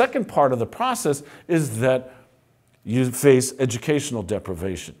 So the second part of the process is that you face educational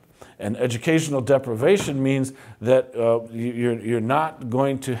deprivation. And educational deprivation means that you're not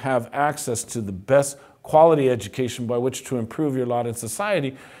going to have access to the best quality education by which to improve your lot in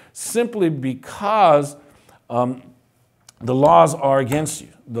society simply because the laws are against you.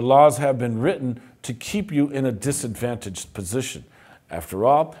 The laws have been written to keep you in a disadvantaged position. After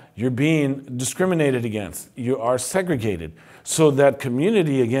all, you're being discriminated against. You are segregated. So that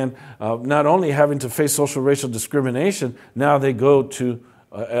community, again, not only having to face social racial discrimination, now they go to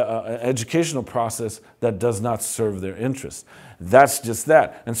an educational process that does not serve their interests. That's just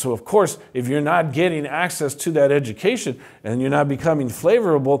that. And so, of course, if you're not getting access to that education and you're not becoming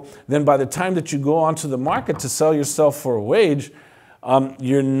flavorable, then by the time that you go onto the market to sell yourself for a wage,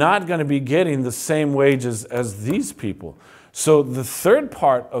 you're not going to be getting the same wages as these people. So the third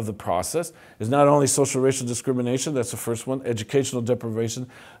part of the process is not only social racial discrimination, that's the first one, educational deprivation.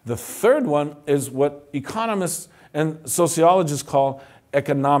 The third one is what economists and sociologists call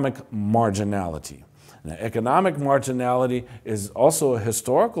economic marginality. Now, economic marginality is also a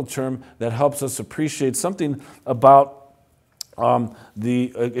historical term that helps us appreciate something about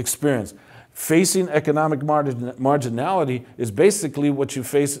the experience. Facing economic marginality is basically what you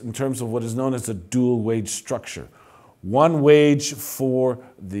face in terms of what is known as a dual wage structure. One wage for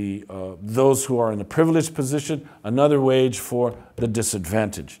those who are in a privileged position, another wage for the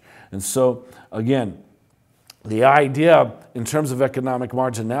disadvantaged. And so, again, the idea in terms of economic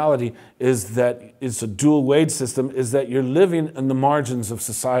marginality is that it's a dual wage system, is that you're living in the margins of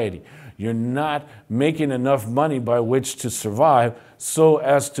society. You're not making enough money by which to survive so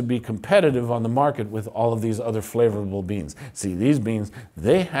as to be competitive on the market with all of these other flavorable beans. See, these beans,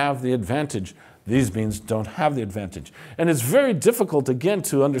 they have the advantage. These beings don't have the advantage. And it's very difficult, again,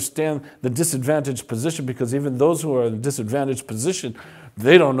 to understand the disadvantaged position because even those who are in a disadvantaged position,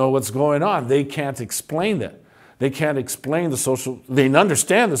 they don't know what's going on. They can't explain that. They can't explain the social, they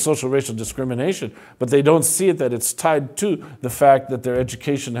understand the social racial discrimination, but they don't see it that it's tied to the fact that their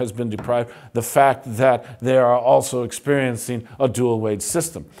education has been deprived, the fact that they are also experiencing a dual wage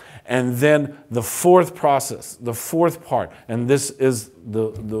system. And then the fourth process, the fourth part, and this is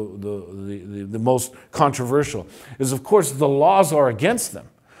the most controversial, is of course the laws are against them.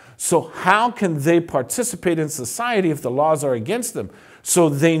 So how can they participate in society if the laws are against them? So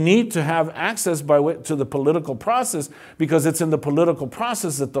they need to have access to the political process because it's in the political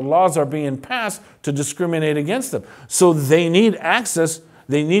process that the laws are being passed to discriminate against them. So they need access.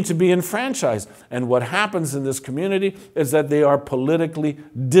 They need to be enfranchised. And what happens in this community is that they are politically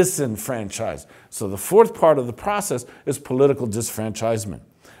disenfranchised. So the fourth part of the process is political disfranchisement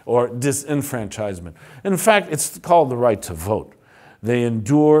or disenfranchisement. In fact, it's called the right to vote. They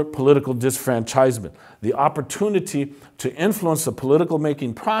endure political disfranchisement. The opportunity to influence the political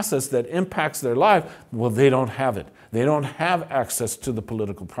making process that impacts their life, well, they don't have it. They don't have access to the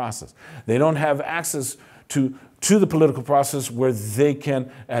political process. They don't have access to the political process where they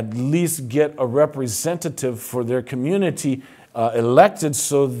can at least get a representative for their community elected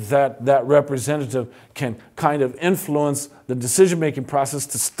so that that representative can kind of influence the decision-making process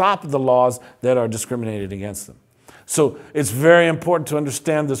to stop the laws that are discriminated against them. So it's very important to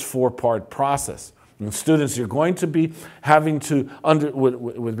understand this four-part process. And students, you're going to be having to,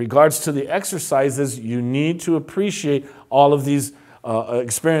 with regards to the exercises, you need to appreciate all of these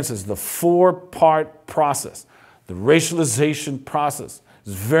experiences. The four-part process, the racialization process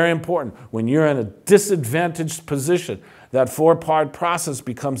is very important. When you're in a disadvantaged position, that four-part process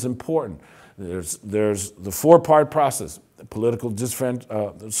becomes important. There's the four-part process: political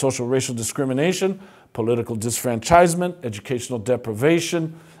social racial discrimination, political disfranchisement, educational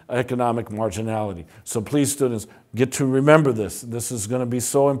deprivation, economic marginality. So please, students, get to remember this. This is going to be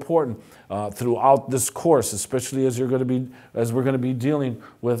so important throughout this course, especially as we're going to be dealing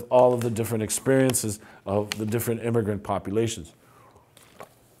with all of the different experiences of the different immigrant populations.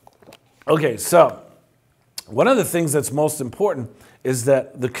 Okay, so one of the things that's most important is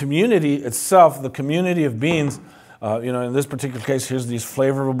that the community itself, the community of beings, in this particular case, here's these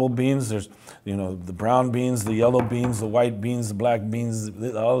flavorable beans. There's, the brown beans, the yellow beans, the white beans, the black beans,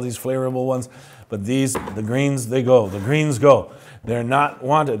 all these flavorable ones. But these, the greens, they go. The greens go. They're not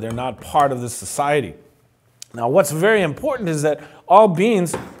wanted. They're not part of this society. Now, what's very important is that all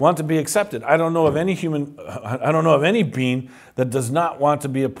beings want to be accepted. I don't know of any being that does not want to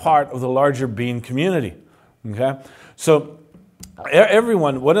be a part of the larger being community. Okay? So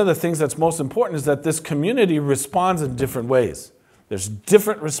everyone, one of the things that's most important is that this community responds in different ways. There's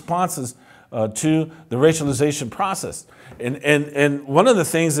different responses to the racialization process. And one of the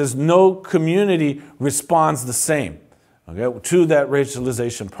things is no community responds the same, okay, to that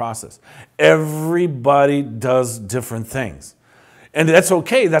racialization process. Everybody does different things. And that's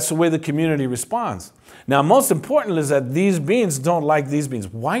okay. That's the way the community responds. Now, most important is that these beings don't like these beings.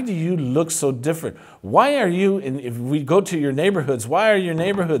 Why do you look so different? Why are you, if we go to your neighborhoods, why are your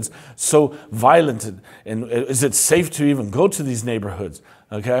neighborhoods so violent? And is it safe to even go to these neighborhoods?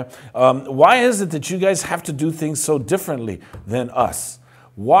 Okay? Why is it that you guys have to do things so differently than us?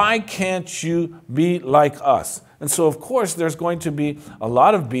 Why can't you be like us? And so, of course, there's going to be a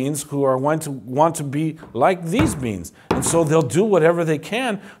lot of beings who are going to want to be like these beings. And so they'll do whatever they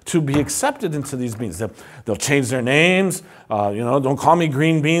can to be accepted into these beings. They'll change their names. Don't call me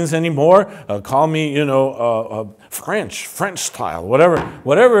green beans anymore. Call me, French style,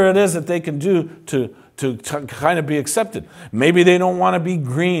 whatever it is that they can do to kind of be accepted. Maybe they don't want to be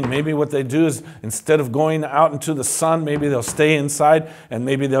green. Maybe what they do is instead of going out into the sun, maybe they'll stay inside and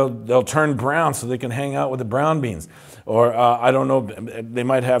maybe they'll turn brown so they can hang out with the brown beans. Or I don't know, they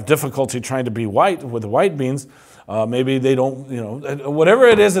might have difficulty trying to be white with the white beans. Maybe they don't, whatever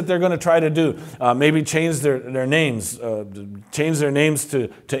it is that they're going to try to do, maybe change their names, change their names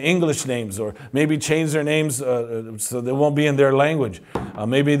to English names, or maybe change their names so they won't be in their language.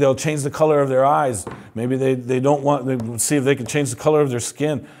 Maybe they'll change the color of their eyes. Maybe they don't want, they see if they can change the color of their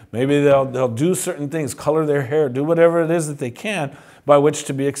skin. Maybe they'll do certain things, color their hair, do whatever it is that they can by which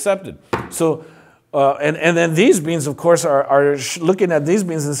to be accepted. So, and then these beings, of course, are looking at these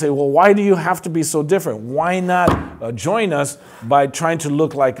beings and say, well, why do you have to be so different? Why not join us by trying to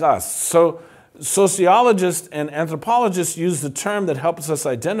look like us? So sociologists and anthropologists use the term that helps us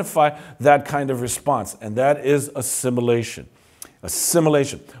identify that kind of response, and that is assimilation.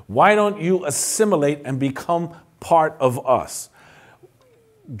 Assimilation. Why don't you assimilate and become part of us?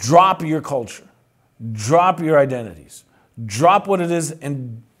 Drop your culture. Drop your identities. Drop what it is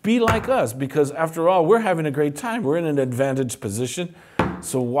and be like us, because after all, we're having a great time. We're in an advantaged position.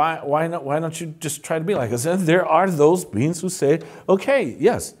 So why don't you just try to be like us? And there are those beings who say, okay,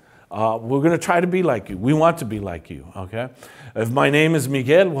 yes, we're going to try to be like you. We want to be like you, okay? If my name is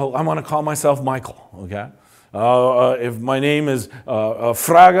Miguel, well, I want to call myself Michael, okay? If my name is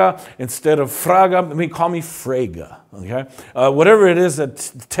Fraga, instead of Fraga, let me call me Frega, okay? Whatever it is that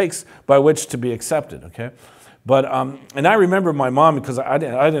takes by which to be accepted, okay? But, and I remember my mom, because I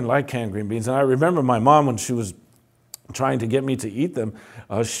didn't like canned green beans, and I remember my mom when she was trying to get me to eat them,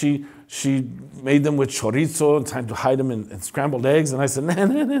 she made them with chorizo and tried to hide them in scrambled eggs, and I said,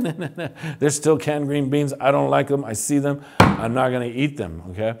 no, they're still canned green beans, I don't like them, I see them, I'm not going to eat them,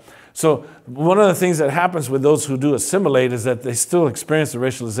 okay? So one of the things that happens with those who do assimilate is that they still experience the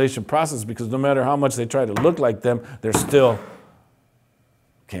racialization process, because no matter how much they try to look like them, they're still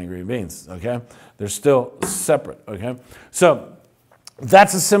canned green beans, okay? They're still separate, okay? So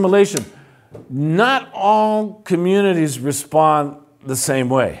That's assimilation. Not all communities respond the same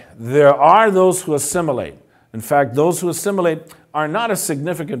way. There are those who assimilate. In fact, those who assimilate are not a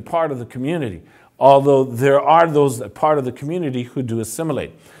significant part of the community, although there are those that part of the community who do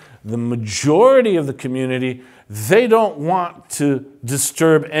assimilate. The majority of the community, they don't want to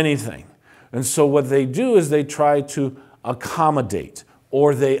disturb anything. And so what they do is they try to accommodate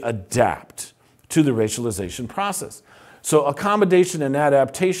or they adapt to the racialization process. So accommodation and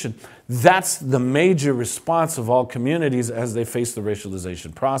adaptation, that's the major response of all communities as they face the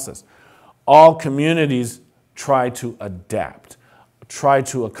racialization process. All communities try to adapt, try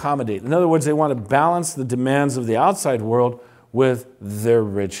to accommodate. In other words, they want to balance the demands of the outside world with their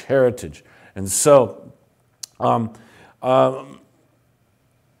rich heritage. And so,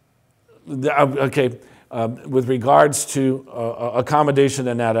 with regards to accommodation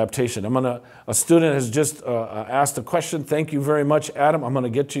and adaptation, a student has just asked a question. Thank you very much, Adam. I'm going to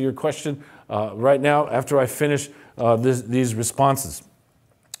get to your question right now after I finish these responses.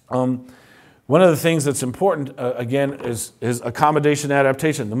 One of the things that's important, again, is accommodation and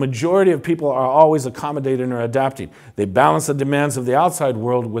adaptation. The majority of people are always accommodating or adapting. They balance the demands of the outside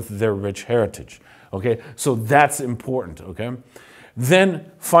world with their rich heritage. Okay, so that's important. Okay,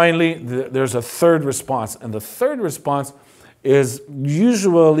 then finally, there's a third response, and the third response is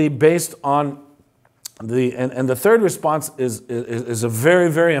usually based on the third response is a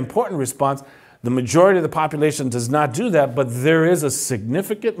very, very important response. The majority of the population does not do that, but there is a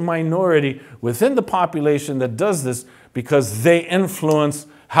significant minority within the population that does this because they influence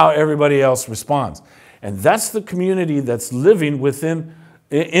how everybody else responds. And that's the community that's living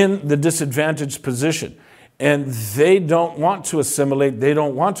in the disadvantaged position. And they don't want to assimilate, they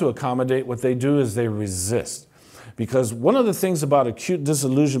don't want to accommodate. What they do is they resist. Because one of the things about acute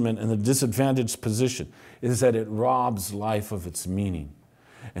disillusionment in the disadvantaged position is that it robs life of its meaning.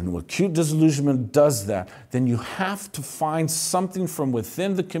 And when acute disillusionment does that, then you have to find something from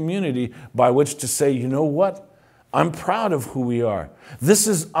within the community by which to say, you know what? I'm proud of who we are. This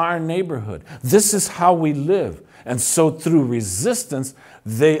is our neighborhood. This is how we live. And so through resistance,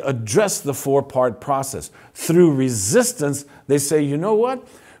 they address the four-part process. Through resistance, they say, you know what?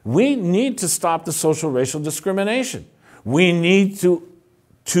 We need to stop the social racial discrimination. We need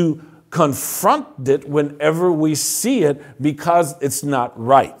to confront it whenever we see it because it's not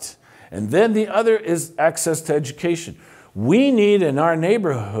right. And then the other is access to education. We need in our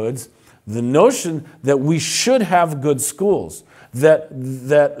neighborhoods the notion that we should have good schools, that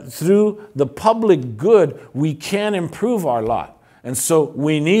through the public good we can improve our lot. And so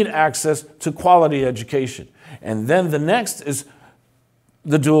we need access to quality education. And then the next is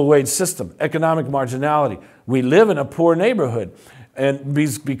the dual wage system, economic marginality. We live in a poor neighborhood. And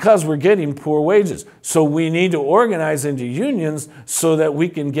because we're getting poor wages. So we need to organize into unions so that we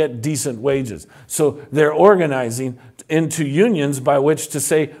can get decent wages. So they're organizing into unions by which to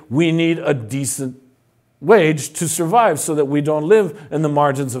say we need a decent wage to survive so that we don't live in the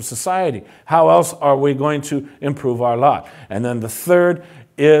margins of society. How else are we going to improve our lot? And then the third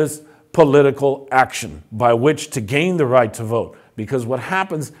is political action by which to gain the right to vote. Because what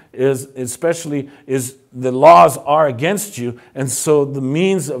happens is the laws are against you, and so the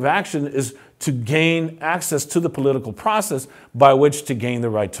means of action is to gain access to the political process by which to gain the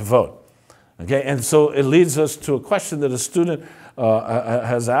right to vote. Okay, and so it leads us to a question that a student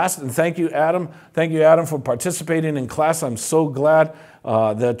has asked, and thank you, Adam. Thank you, Adam, for participating in class. I'm so glad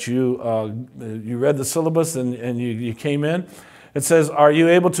that you read the syllabus and you came in. It says, are you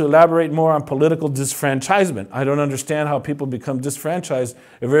able to elaborate more on political disfranchisement? I don't understand how people become disfranchised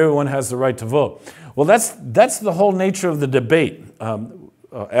if everyone has the right to vote. Well, that's the whole nature of the debate,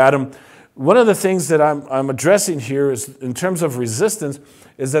 Adam. One of the things that I'm addressing here is, in terms of resistance,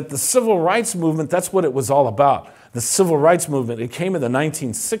 is that the civil rights movement, that's what it was all about. The civil rights movement, it came in the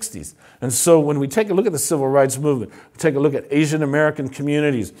 1960s. And so when we take a look at the civil rights movement, we take a look at Asian American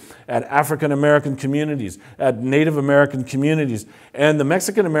communities, at African American communities, at Native American communities, and the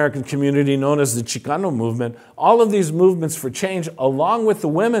Mexican American community known as the Chicano movement, all of these movements for change, along with the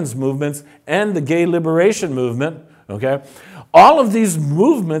women's movements and the gay liberation movement, okay? All of these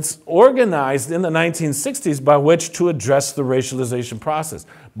movements organized in the 1960s by which to address the racialization process,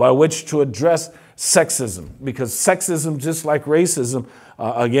 by which to address sexism, because sexism, just like racism,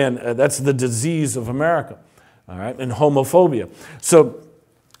 again, that's the disease of America, all right, and homophobia. So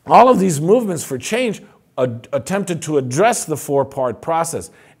all of these movements for change attempted to address the four-part process.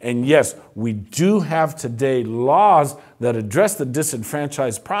 And yes, we do have today laws that address the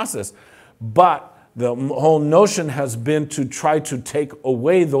disenfranchised process, but the whole notion has been to try to take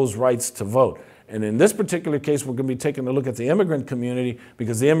away those rights to vote. And in this particular case, we're going to be taking a look at the immigrant community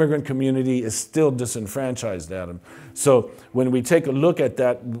because the immigrant community is still disenfranchised, Adam. So when we take a look at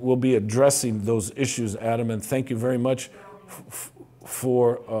that, we'll be addressing those issues, Adam, and thank you very much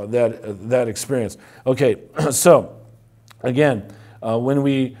for that experience. Okay, so again, when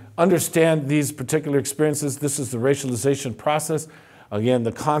we understand these particular experiences, this is the racialization process. Again,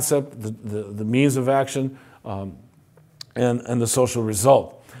 the concept, the means of action, and the social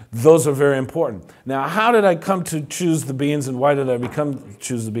result. Those are very important. Now, how did I come to choose the beans and why did I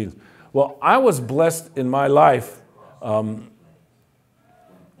choose the beans? Well, I was blessed in my life.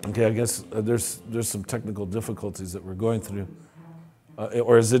 Okay, I guess there's some technical difficulties that we're going through.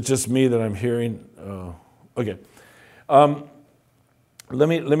 Or is it just me that I'm hearing? Okay. Let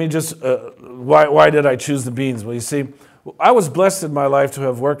me just, why did I choose the beans? Well, you see, I was blessed in my life to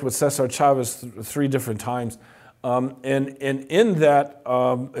have worked with Cesar Chavez 3 different times. And in that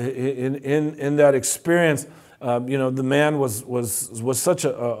experience, you know, the man was such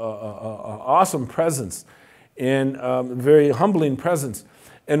a awesome presence and very humbling presence.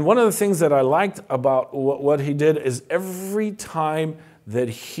 And one of the things that I liked about what he did is every time that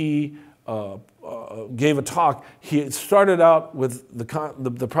he gave a talk, he started out with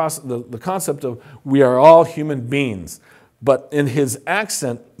the concept of we are all human beings, but in his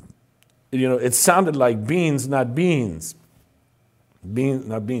accent, you know, it sounded like beans, not beans. Beans,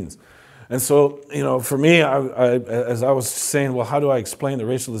 not beans. And so, you know, for me, as I was saying, well, how do I explain the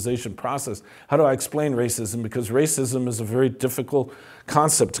racialization process? How do I explain racism? Because racism is a very difficult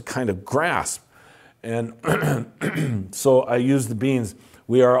concept to kind of grasp. And so I used the beans.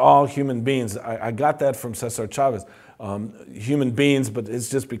 We are all human beings. I got that from Cesar Chavez. Human beings, but it's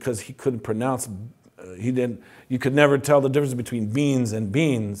just because he couldn't pronounce, you could never tell the difference between beans and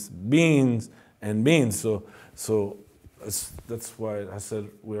beans, beans and beans. So that's why I said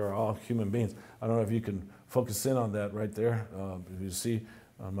we are all human beings. I don't know if you can focus in on that right there. If you see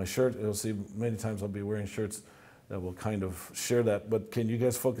on my shirt, you'll see many times I'll be wearing shirts that will kind of share that. But can you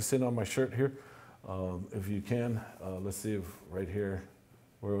guys focus in on my shirt here? If you can, let's see if right here,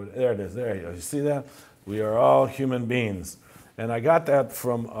 there it is, there you go. You see that? We are all human beings. And I got that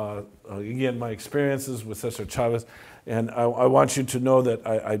from, again, my experiences with Cesar Chavez. And I want you to know that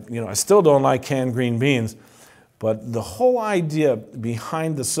I still don't like canned green beans, but the whole idea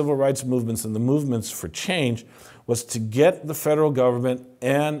behind the civil rights movements and the movements for change was to get the federal government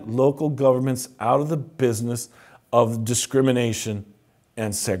and local governments out of the business of discrimination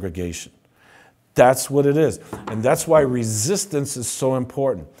and segregation. That's what it is. And that's why resistance is so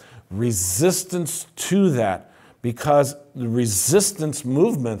important. Resistance to that, because the resistance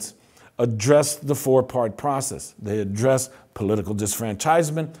movements address the 4-part process. They address political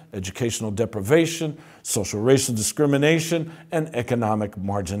disfranchisement, educational deprivation, social racial discrimination, and economic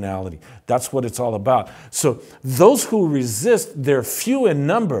marginality. That's what it's all about. So those who resist, they're few in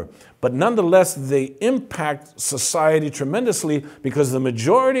number, but nonetheless, they impact society tremendously because the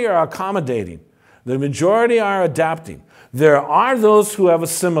majority are accommodating. The majority are adapting. There are those who have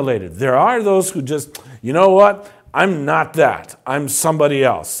assimilated. There are those who just, you know what? I'm not that. I'm somebody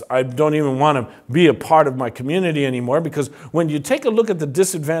else. I don't even want to be a part of my community anymore, because when you take a look at the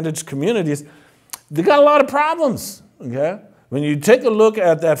disadvantaged communities, they got a lot of problems, okay? When you take a look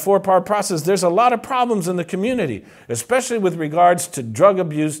at that 4-part process, there's a lot of problems in the community, especially with regards to drug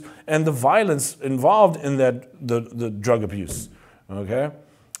abuse and the violence involved in that, the drug abuse, okay?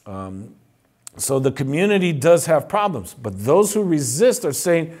 So the community does have problems, but those who resist are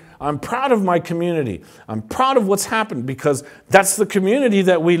saying, I'm proud of my community. I'm proud of what's happened because that's the community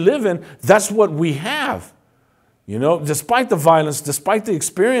that we live in. That's what we have. You know, despite the violence, despite the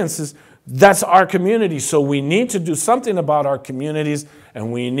experiences, that's our community. So we need to do something about our communities,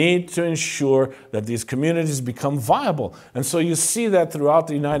 and we need to ensure that these communities become viable. And so you see that throughout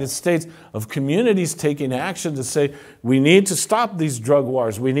the United States of communities taking action to say, we need to stop these drug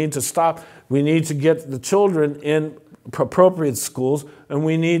wars. We need to stop. We need to get the children in appropriate schools, and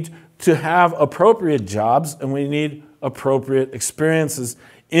we need to have appropriate jobs, and we need appropriate experiences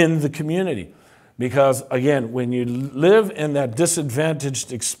in the community. Because again, when you live in that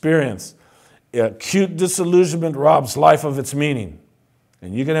disadvantaged experience, acute disillusionment robs life of its meaning.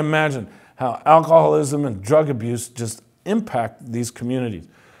 And you can imagine how alcoholism and drug abuse just impact these communities.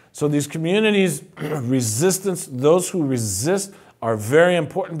 So these communities, resistance, those who resist are very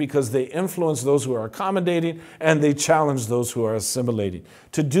important because they influence those who are accommodating and they challenge those who are assimilating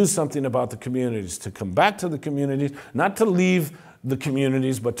to do something about the communities, to come back to the communities, not to leave the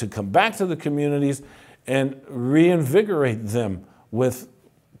communities, but to come back to the communities and reinvigorate them with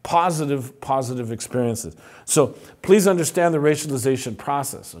positive experiences. So please understand the racialization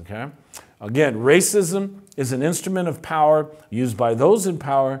process, okay? Again, racism is an instrument of power used by those in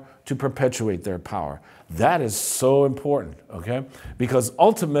power to perpetuate their power. That is so important, okay? Because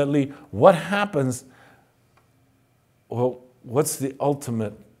ultimately, what happens, well, what's the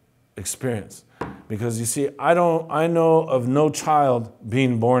ultimate experience? Because you see, I know of no child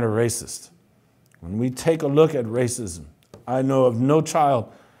being born a racist. When we take a look at racism, I know of no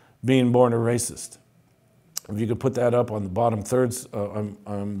child being born a racist. If you could put that up on the bottom thirds,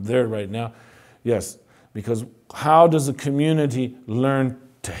 I'm there right now. Yes, because how does a community learn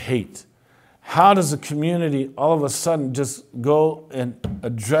to hate? How does a community all of a sudden just go and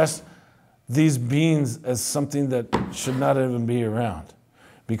address these beings as something that should not even be around?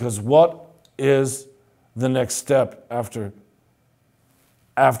 Because what is the next step after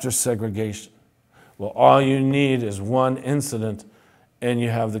segregation? Well, all you need is one incident and you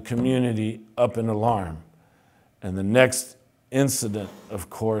have the community up in alarm. And the next incident, of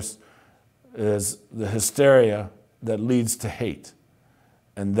course, is the hysteria that leads to hate.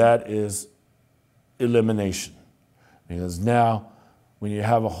 And that is elimination. Because now, when you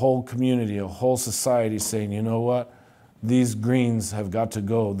have a whole community, a whole society saying, you know what, these greens have got to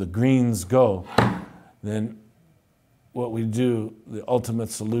go, the greens go, then what we do, the ultimate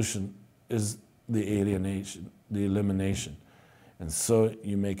solution is the alienation, the elimination. And so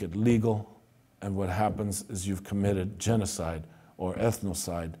you make it legal, and what happens is you've committed genocide or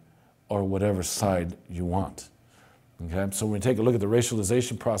ethnocide or whatever side you want. Okay? So when we take a look at the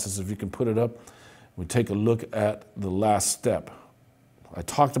racialization process, if you can put it up, we take a look at the last step. I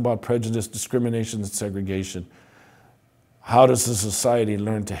talked about prejudice, discrimination, and segregation. How does a society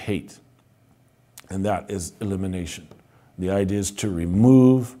learn to hate? And that is elimination. The idea is to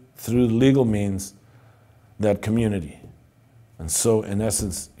remove, through legal means, that community. And so, in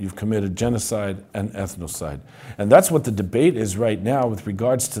essence, you've committed genocide and ethnocide. And that's what the debate is right now with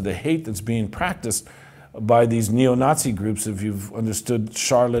regards to the hate that's being practiced by these neo-Nazi groups. If you've understood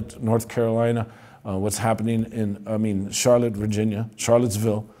Charlotte, North Carolina, what's happening in, Charlotte, Virginia,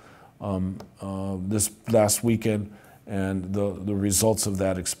 Charlottesville, this last weekend, and the results of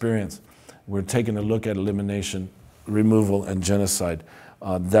that experience. We're taking a look at elimination, removal, and genocide.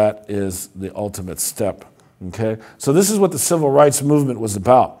 That is the ultimate step. Okay? So this is what the civil rights movement was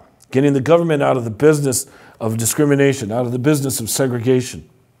about, getting the government out of the business of discrimination, out of the business of segregation.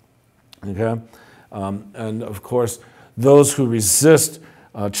 Okay? And of course, those who resist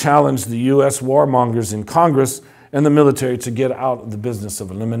challenge the U.S. warmongers in Congress and the military to get out of the business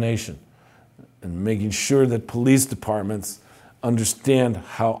of elimination and making sure that police departments understand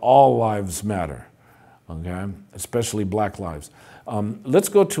how all lives matter, okay? Especially black lives. Let's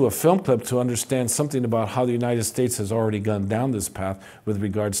go to a film clip to understand something about how the United States has already gone down this path with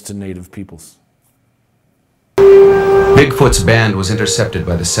regards to Native peoples. Bigfoot's band was intercepted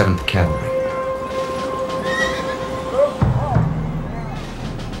by the 7th Cavalry.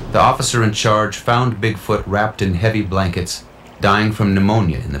 The officer in charge found Bigfoot wrapped in heavy blankets, dying from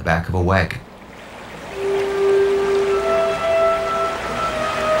pneumonia in the back of a wagon.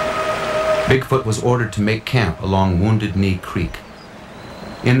 Bigfoot was ordered to make camp along Wounded Knee Creek.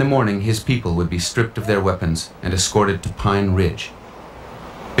 In the morning, his people would be stripped of their weapons and escorted to Pine Ridge.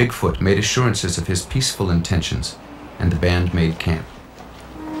 Bigfoot made assurances of his peaceful intentions, and the band made camp.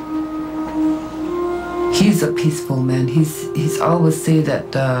 He's a peaceful man. He's always say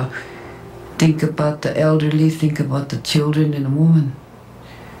that think about the elderly, think about the children and the woman,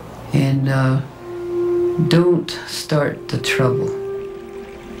 and don't start the trouble.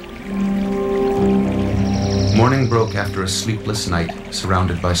 Morning broke after a sleepless night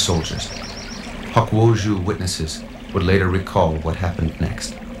surrounded by soldiers. Hokwoju witnesses would later recall what happened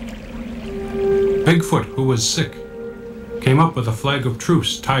next. Bigfoot, who was sick, came up with a flag of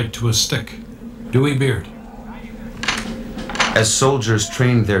truce tied to a stick. Dewey Beard. As soldiers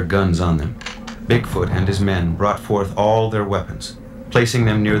trained their guns on them, Bigfoot and his men brought forth all their weapons, placing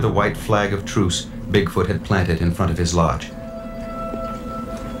them near the white flag of truce Bigfoot had planted in front of his lodge.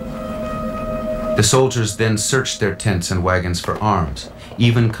 The soldiers then searched their tents and wagons for arms,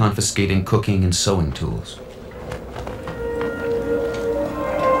 even confiscating cooking and sewing tools.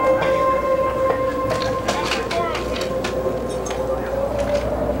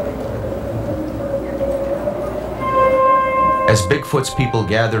 As Bigfoot's people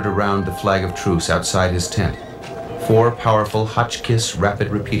gathered around the flag of truce outside his tent, 4 powerful Hotchkiss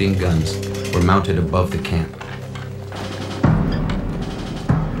rapid-repeating guns were mounted above the camp.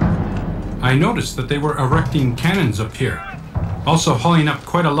 I noticed that they were erecting cannons up here, also hauling up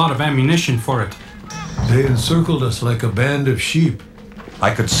quite a lot of ammunition for it. They encircled us like a band of sheep.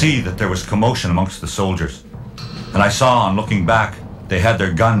 I could see that there was commotion amongst the soldiers, and I saw, on looking back, They had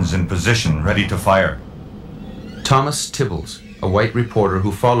their guns in position, ready to fire. Thomas Tibbles, a white reporter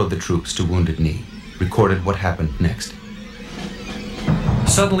who followed the troops to Wounded Knee, recorded what happened next.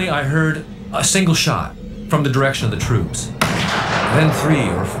 Suddenly I heard a single shot from the direction of the troops. Then 3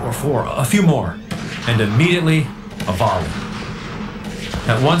 or 4, a few more, and immediately a volley.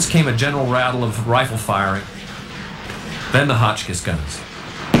 At once came a general rattle of rifle firing, then the Hotchkiss guns.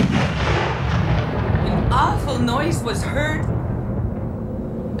 An awful noise was heard,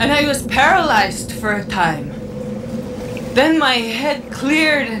 and I was paralyzed for a time. Then my head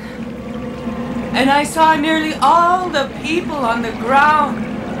cleared, and I saw nearly all the people on the ground,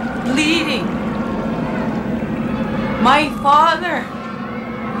 bleeding. My father,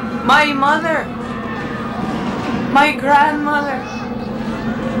 my mother, my grandmother,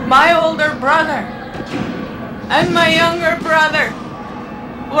 my older brother, and my younger brother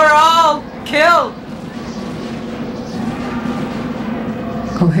were all killed.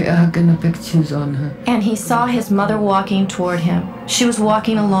 Pictures on her. And he saw his mother walking toward him. She was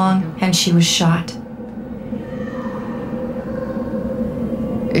walking along, and she was shot.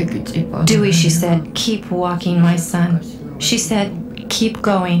 Dewey, she said, keep walking, my son. She said, keep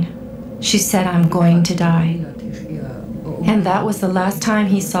going. She said, I'm going to die. And that was the last time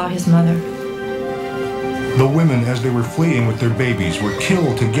he saw his mother. The women, as they were fleeing with their babies, were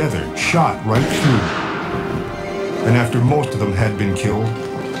killed together, shot right through. And after most of them had been killed,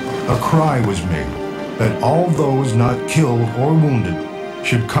 a cry was made that all those not killed or wounded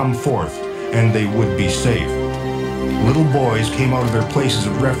should come forth, and they would be safe. Little boys came out of their places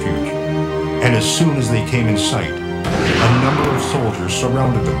of refuge, and as soon as they came in sight, a number of soldiers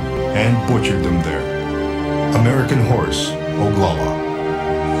surrounded them and butchered them there. American Horse, Oglala.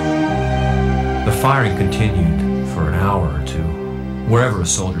 The firing continued for an hour or two, wherever a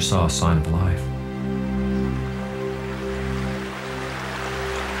soldier saw a sign of life.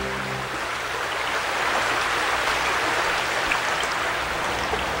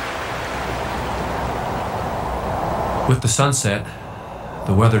 With the sunset,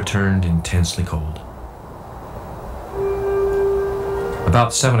 the weather turned intensely cold.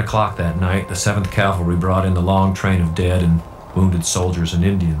 About 7 o'clock that night, the 7th Cavalry brought in the long train of dead and wounded soldiers and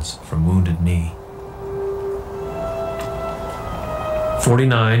Indians from Wounded Knee.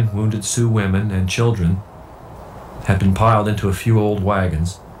 49 wounded Sioux women and children had been piled into a few old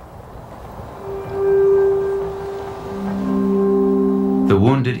wagons. The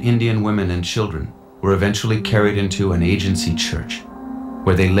wounded Indian women and children were eventually carried into an agency church,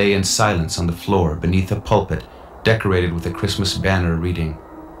 where they lay in silence on the floor beneath a pulpit decorated with a Christmas banner reading,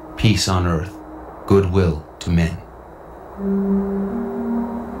 "Peace on earth, goodwill to men."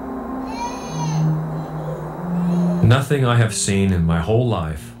 Nothing I have seen in my whole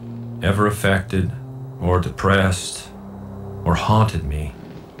life ever affected or depressed or haunted me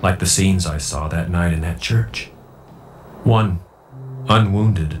like the scenes I saw that night in that church. One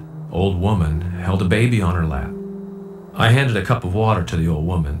unwounded old woman held a baby on her lap. I handed a cup of water to the old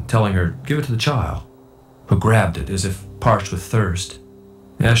woman, telling her, "Give it to the child," who grabbed it as if parched with thirst.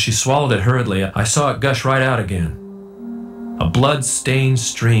 As she swallowed it hurriedly, I saw it gush right out again. A blood-stained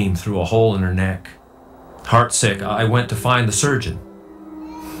stream through a hole in her neck. Heartsick, I went to find the surgeon.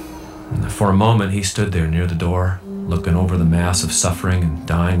 And for a moment, he stood there near the door, looking over the mass of suffering and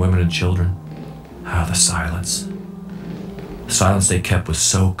dying women and children. Ah, the silence. The silence they kept was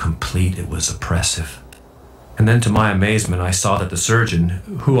so complete, it was oppressive. And then to my amazement, I saw that the surgeon,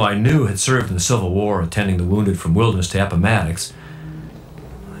 who I knew had served in the Civil War attending the wounded from Wilderness to Appomattox,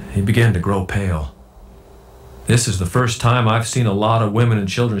 he began to grow pale. "This is the first time I've seen a lot of women and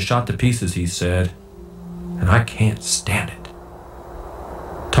children shot to pieces," he said, "and I can't stand it."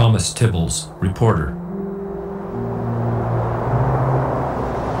 Thomas Tibbles, reporter.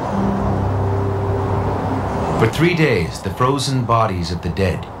 For 3 days, the frozen bodies of the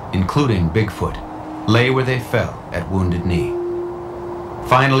dead, including Bigfoot, lay where they fell at Wounded Knee.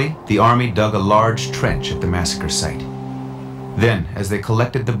 Finally, the army dug a large trench at the massacre site. Then, as they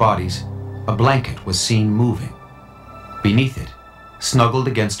collected the bodies, a blanket was seen moving. Beneath it, snuggled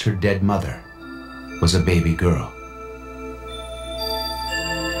against her dead mother, was a baby girl.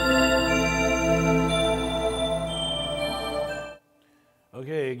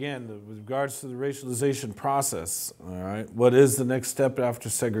 Okay, again, with regards to the racialization process, all right, what is the next step after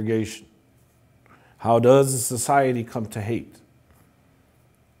segregation? How does a society come to hate?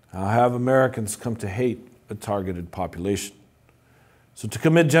 How have Americans come to hate a targeted population? So to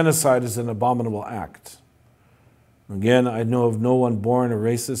commit genocide is an abominable act. Again, I know of no one born a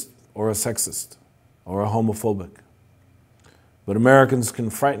racist or a sexist or a homophobic. But Americans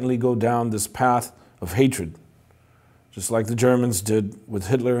can frighteningly go down this path of hatred just like the Germans did with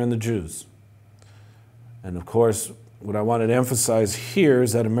Hitler and the Jews. And of course, what I wanted to emphasize here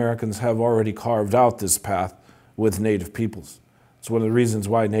is that Americans have already carved out this path with Native peoples. It's one of the reasons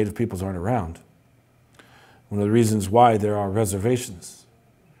why Native peoples aren't around. One of the reasons why there are reservations.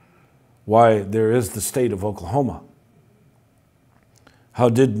 Why there is the state of Oklahoma. How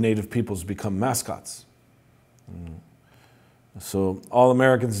did Native peoples become mascots? So all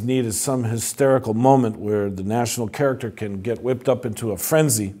Americans need is some hysterical moment where the national character can get whipped up into a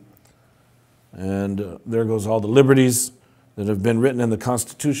frenzy, and there goes all the liberties that have been written in the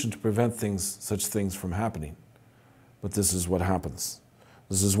Constitution to prevent such things from happening. But this is what happens.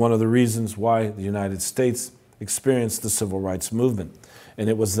 This is one of the reasons why the United States experienced the civil rights movement, and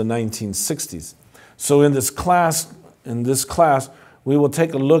it was the 1960s. So in this class, we will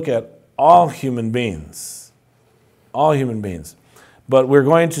take a look at all human beings. All human beings. But we're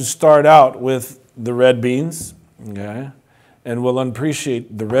going to start out with the red beans, okay? And we'll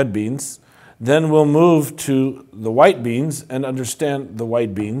appreciate the red beans. Then we'll move to the white beans and understand the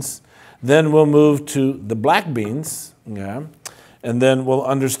white beans. Then we'll move to the black beans, okay? And then we'll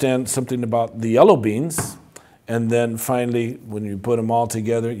understand something about the yellow beans. And then finally, when you put them all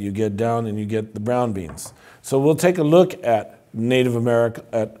together, you get down and you get the brown beans. So we'll take a look at Native America,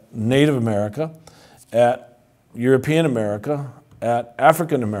 at European America, at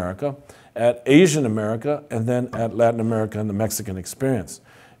African America, at Asian America, and then at Latin America and the Mexican experience,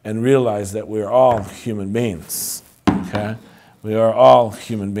 and realize that we're all human beings, okay? We are all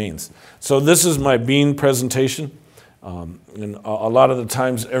human beings. So this is my bean presentation. And a lot of the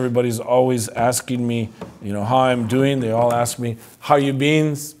times everybody's always asking me, you know, how I'm doing. They all ask me, how are you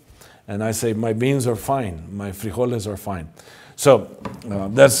beans? And I say, my beans are fine. My frijoles are fine. So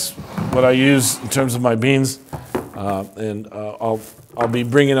that's what I use in terms of my beans. I'll be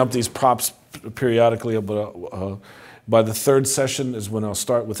bringing up these props periodically, but by the third session is when I'll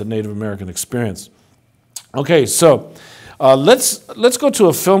start with the Native American experience. Okay, so let's go to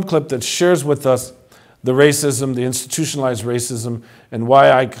a film clip that shares with us the racism, the institutionalized racism, and why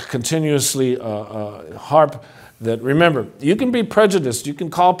I continuously harp that, remember, you can be prejudiced, you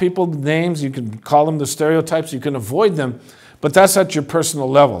can call people names, you can call them the stereotypes, you can avoid them, but that's at your personal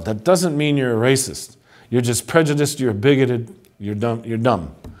level. That doesn't mean you're a racist. You're just prejudiced, you're bigoted, you're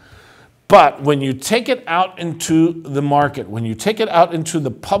dumb. But when you take it out into the market, when you take it out into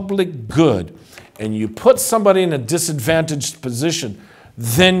the public good, and you put somebody in a disadvantaged position,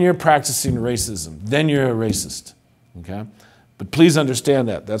 then you're practicing racism. Then you're a racist, okay? But please understand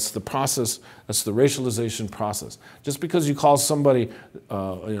that. That's the process. That's the racialization process. Just because you call somebody,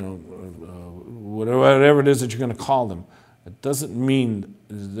 whatever it is that you're going to call them, it doesn't mean,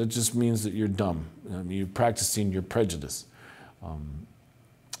 that just means that you're dumb. I mean, you're practicing your prejudice.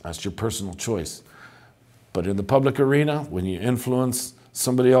 That's your personal choice. But in the public arena, when you influence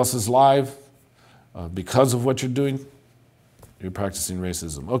somebody else's life because of what you're doing, you're practicing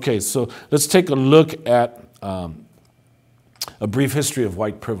racism. Okay, so let's take a look at a brief history of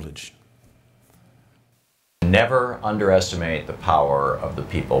white privilege. Never underestimate the power of the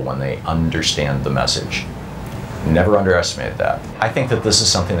people when they understand the message. Never underestimate that. I think that this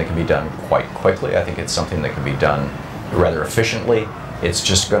is something that can be done quite quickly. I think it's something that can be done rather efficiently. It's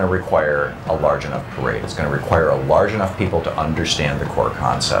just going to require a large enough parade. It's going to require a large enough people to understand the core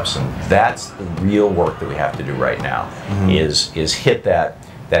concepts, and that's the real work that we have to do right now. Is hit that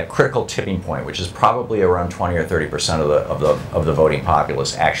critical tipping point, which is probably around 20 or 30% of the voting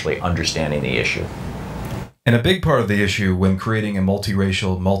populace actually understanding the issue. And a big part of the issue when creating a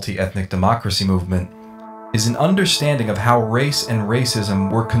multiracial, multi-ethnic democracy movement is an understanding of how race and racism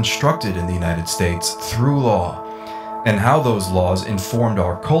were constructed in the United States through law, and how those laws informed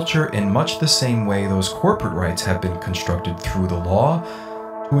our culture in much the same way those corporate rights have been constructed through the law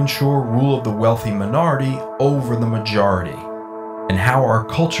to ensure rule of the wealthy minority over the majority, and how our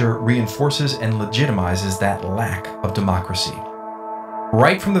culture reinforces and legitimizes that lack of democracy.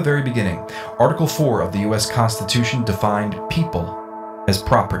 Right from the very beginning, Article 4 of the U.S. Constitution defined people as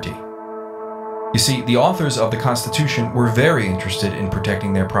property. You see, the authors of the Constitution were very interested in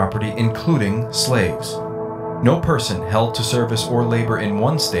protecting their property, including slaves. No person held to service or labor in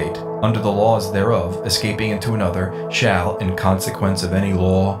one state, under the laws thereof, escaping into another, shall, in consequence of any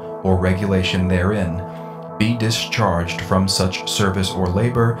law or regulation therein, be discharged from such service or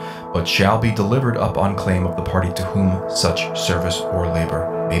labor, but shall be delivered up on claim of the party to whom such service or labor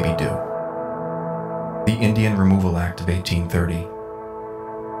may be due. The Indian Removal Act of 1830.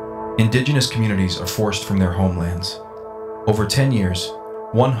 Indigenous communities are forced from their homelands. Over 10 years,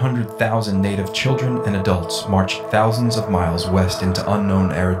 100,000 native children and adults marched thousands of miles west into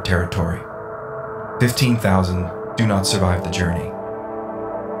unknown arid territory. 15,000 do not survive the journey.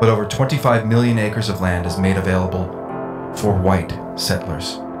 But over 25 million acres of land is made available for white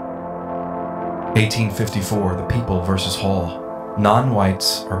settlers. 1854, the People versus Hall.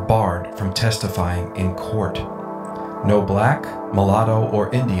 Non-whites are barred from testifying in court. No black, mulatto,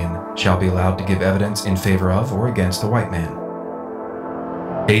 or Indian shall be allowed to give evidence in favor of or against a white man.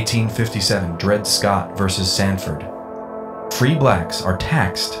 1857, Dred Scott versus Sanford. Free blacks are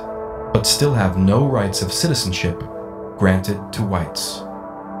taxed, but still have no rights of citizenship granted to whites.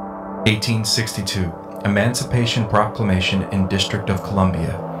 1862, Emancipation Proclamation in District of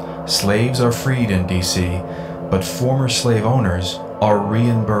Columbia. Slaves are freed in D.C., but former slave owners are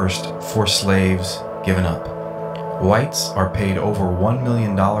reimbursed for slaves given up. Whites are paid over $1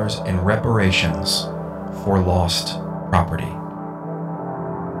 million in reparations for lost property.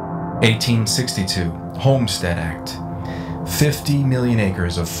 1862, Homestead Act. 50 million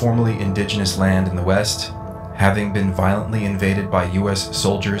acres of formerly indigenous land in the West, having been violently invaded by U.S.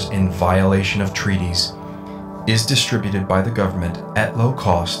 soldiers in violation of treaties, is distributed by the government at low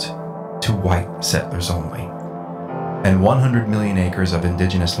cost to white settlers only. And 100 million acres of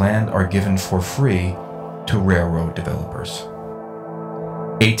indigenous land are given for free to railroad developers.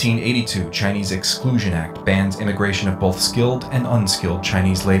 1882, Chinese Exclusion Act bans immigration of both skilled and unskilled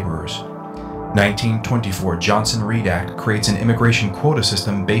Chinese laborers. 1924, Johnson-Reed Act creates an immigration quota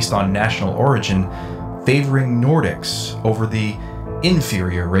system based on national origin, favoring Nordics over the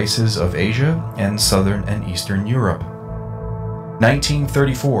inferior races of Asia and Southern and Eastern Europe.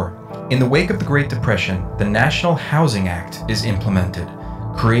 1934, in the wake of the Great Depression, the National Housing Act is implemented,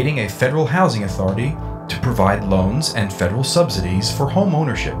 creating a federal housing authority to provide loans and federal subsidies for home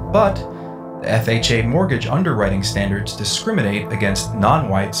ownership. But the FHA mortgage underwriting standards discriminate against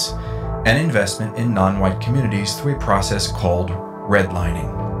non-whites and investment in non-white communities through a process called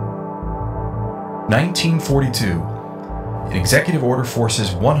redlining. 1942, an executive order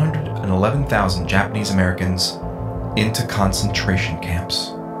forces 111,000 Japanese Americans into concentration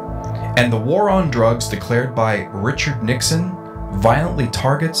camps. And the war on drugs declared by Richard Nixon violently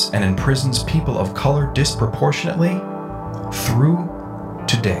targets and imprisons people of color disproportionately through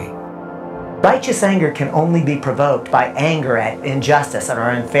today. Righteous anger can only be provoked by anger at injustice or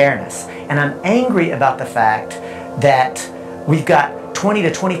unfairness. And I'm angry about the fact that we've got 20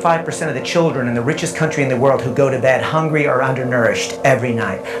 to 25% of the children in the richest country in the world who go to bed hungry or undernourished every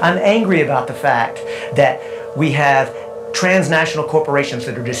night. I'm angry about the fact that we have transnational corporations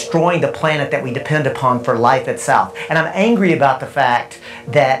that are destroying the planet that we depend upon for life itself. And I'm angry about the fact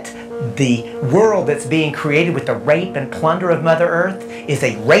that the world that's being created with the rape and plunder of Mother Earth is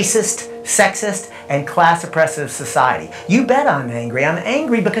a racist, sexist, and class oppressive society. You bet I'm angry. I'm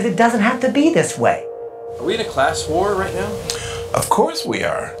angry because it doesn't have to be this way. Are we in a class war right now? Of course we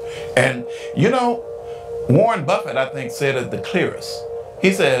are. And you know, Warren Buffett, I think, said it the clearest.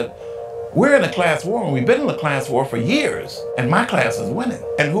 He said, we're in a class war, and we've been in a class war for years, and my class is winning.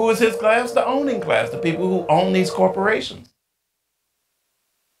 And who is his class? The owning class, the people who own these corporations.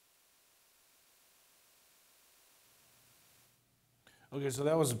 Okay, so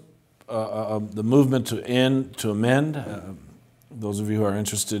that was the movement to amend. Those of you who are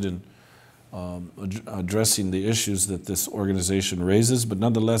interested in addressing the issues that this organization raises, but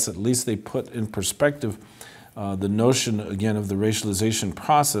nonetheless, at least they put in perspective the notion, again, of the racialization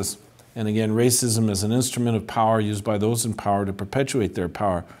process, and again, racism as an instrument of power used by those in power to perpetuate their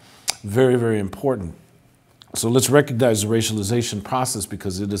power. Very, very important. So let's recognize the racialization process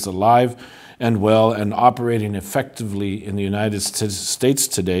because it is alive and well and operating effectively in the United States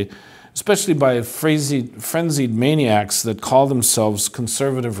today, especially by frenzied maniacs that call themselves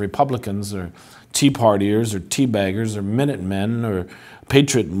conservative Republicans or Tea Partiers or Teabaggers or Minutemen or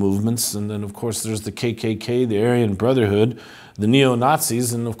patriot movements. And then, of course, there's the KKK, the Aryan Brotherhood, the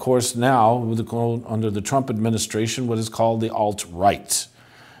neo-Nazis, and, of course, now, under the Trump administration, what is called the alt-right.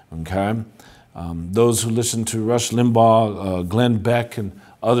 Okay? Those who listen to Rush Limbaugh, Glenn Beck, and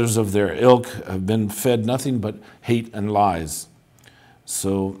others of their ilk have been fed nothing but hate and lies.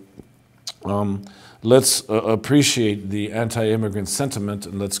 So let's appreciate the anti-immigrant sentiment,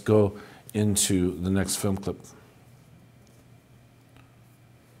 and let's go into the next film clip.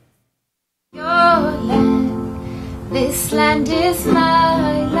 Your land, this land is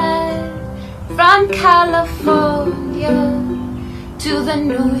my land. From California to the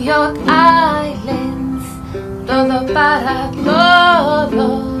New York Islands, todo para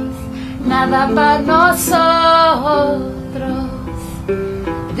todos, nada para nosotros.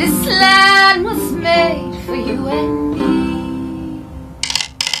 This land was made for you and me.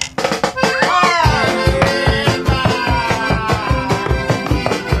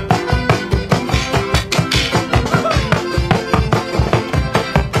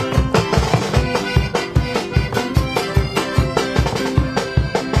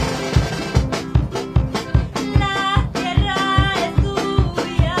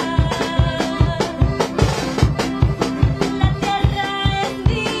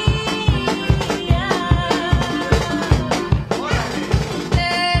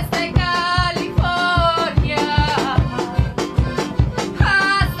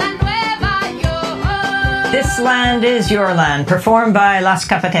 This Land is Your Land, performed by Las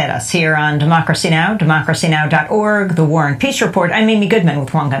Cafeteras here on Democracy Now!, democracynow.org, The War and Peace Report. I'm Amy Goodman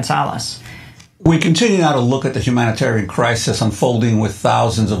with Juan Gonzalez. We continue now to look at the humanitarian crisis unfolding with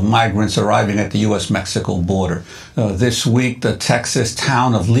thousands of migrants arriving at the U.S.-Mexico border. This week, the Texas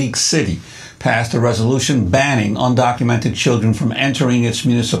town of League City passed a resolution banning undocumented children from entering its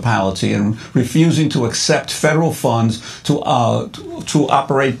municipality and refusing to accept federal funds to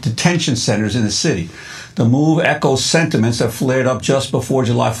operate detention centers in the city. The move echoes sentiments that flared up just before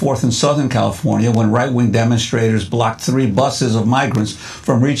July 4th in Southern California when right-wing demonstrators blocked 3 buses of migrants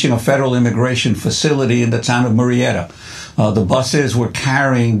from reaching a federal immigration facility in the town of Murrieta. The buses were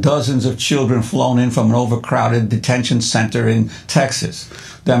carrying dozens of children flown in from an overcrowded detention center in Texas.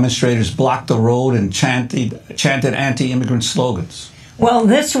 Demonstrators blocked the road and chanted anti-immigrant slogans. Well,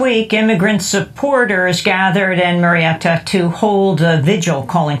 this week, immigrant supporters gathered in Murrieta to hold a vigil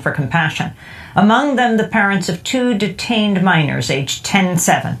calling for compassion. Among them, the parents of 2 detained minors aged 10 and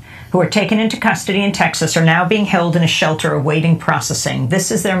 7, who were taken into custody in Texas, are now being held in a shelter awaiting processing.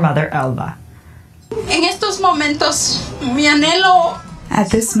 This is their mother, Elba. At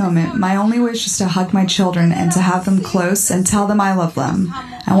this moment, my only wish is to hug my children and to have them close and tell them I love them.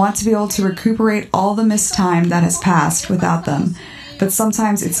 I want to be able to recuperate all the missed time that has passed without them, but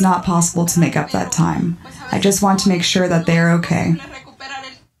sometimes it's not possible to make up that time. I just want to make sure that they are okay.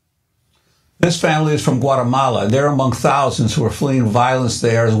 This family is from Guatemala. They're among thousands who are fleeing violence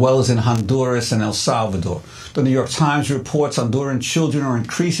there, as well as in Honduras and El Salvador. The New York Times reports Honduran children are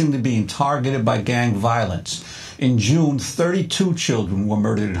increasingly being targeted by gang violence. In June, 32 children were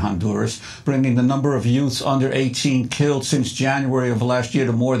murdered in Honduras, bringing the number of youths under 18 killed since January of last year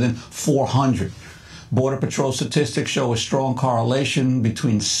to more than 400. Border Patrol statistics show a strong correlation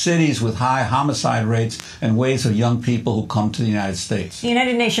between cities with high homicide rates and waves of young people who come to the United States. The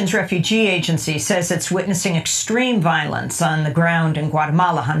United Nations Refugee Agency says it's witnessing extreme violence on the ground in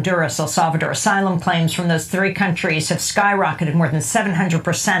Guatemala, Honduras, El Salvador. Asylum claims from those 3 countries have skyrocketed more than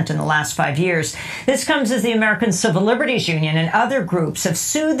 700% in the last 5 years. This comes as the American Civil Liberties Union and other groups have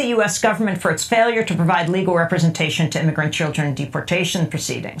sued the U.S. government for its failure to provide legal representation to immigrant children in deportation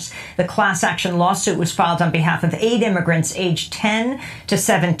proceedings. The class action lawsuit was filed on behalf of 8 immigrants aged 10 to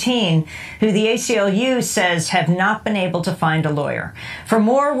 17 who the ACLU says have not been able to find a lawyer. For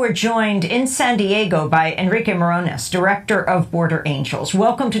more, we're joined in San Diego by Enrique Morones, director of Border Angels.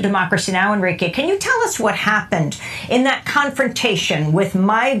 Welcome to Democracy Now!, Enrique. Can you tell us what happened in that confrontation with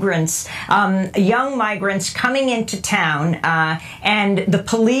migrants, young migrants coming into town, and the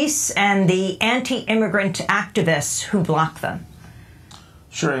police and the anti-immigrant activists who blocked them?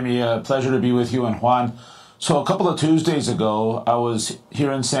 Sure, Amy. Pleasure to be with you and Juan. So a couple of Tuesdays ago, I was here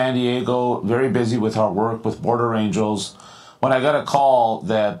in San Diego, very busy with our work with Border Angels, when I got a call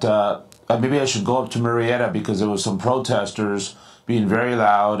that maybe I should go up to Murrieta because there was some protesters being very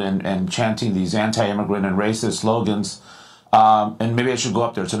loud and chanting these anti-immigrant and racist slogans, and maybe I should go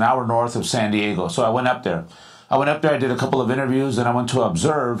up there. It's an hour north of San Diego. So I went up there. I did a couple of interviews, and I went to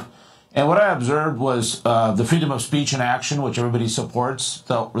observe. And what I observed was the freedom of speech and action, which everybody supports.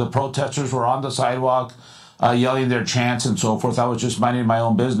 The protesters were on the sidewalk yelling their chants and so forth. I was just minding my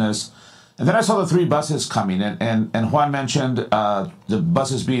own business. And then I saw the 3 buses coming, and Juan mentioned the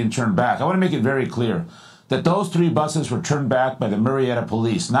buses being turned back. I want to make it very clear that those 3 buses were turned back by the Murrieta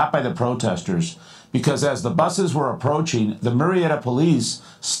police, not by the protesters. Because as the buses were approaching, the Murrieta police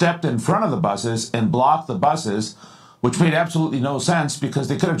stepped in front of the buses and blocked the buses, which made absolutely no sense because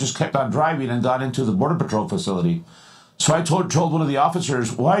they could have just kept on driving and gone into the Border Patrol facility. So I told one of the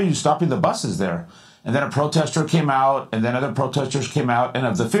officers, why are you stopping the buses there? And then a protester came out, and then other protesters came out, and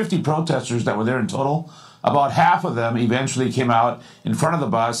of the 50 protesters that were there in total, about half of them eventually came out in front of the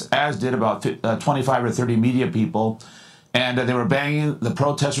bus, as did about 25 or 30 media people. And the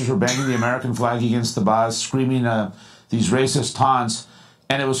protesters were banging the American flag against the bus, screaming these racist taunts.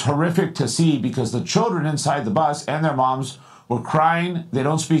 And it was horrific to see because the children inside the bus and their moms were crying. They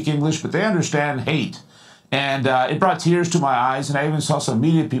don't speak English, but they understand hate. And it brought tears to my eyes, and I even saw some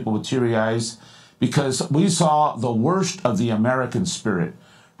media people with teary eyes because we saw the worst of the American spirit.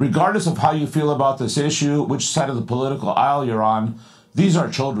 Regardless of how you feel about this issue, which side of the political aisle you're on, these are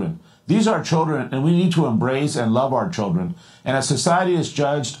children. These are children, and we need to embrace and love our children. And a society is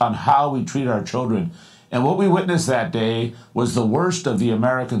judged on how we treat our children. And what we witnessed that day was the worst of the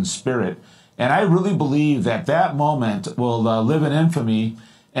American spirit. And I really believe that that moment will live in infamy,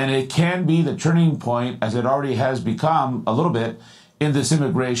 and it can be the turning point, as it already has become a little bit, in this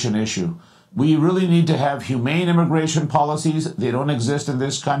immigration issue. We really need to have humane immigration policies. They don't exist in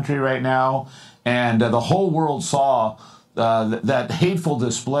this country right now. And the whole world saw that hateful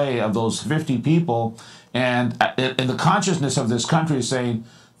display of those 50 people, and the consciousness of this country saying,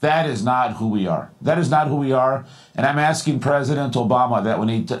 that is not who we are. That is not who we are. And I'm asking President Obama that when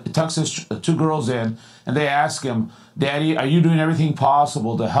he tucks his 2 girls in and they ask him, Daddy, are you doing everything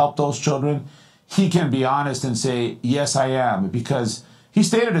possible to help those children? He can be honest and say, yes, I am, because he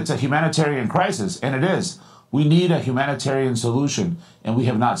stated it's a humanitarian crisis, and it is. We need a humanitarian solution, and we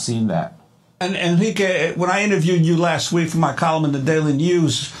have not seen that. And Enrique, when I interviewed you last week for my column in the Daily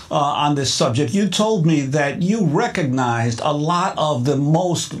News on this subject, you told me that you recognized a lot of the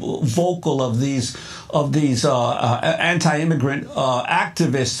most vocal of these anti-immigrant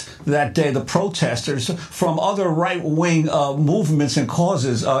activists that day, the protesters, from other right-wing movements and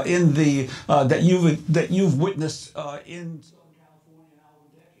causes in the that you've witnessed in Southern California now over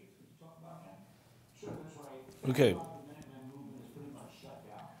decades. Can you talk about that? Sure, that's right. Okay.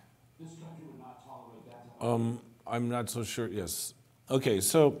 I'm not so sure. Yes. Okay.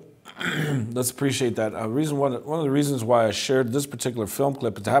 So let's appreciate that. One of the reasons why I shared this particular film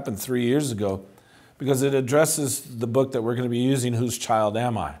clip, it happened 3 years ago, because it addresses the book that we're going to be using, Whose Child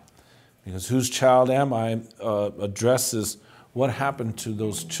Am I? Because Whose Child Am I addresses what happened to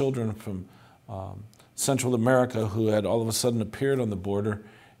those children from Central America who had all of a sudden appeared on the border.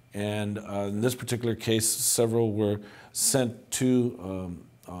 And in this particular case, several were sent to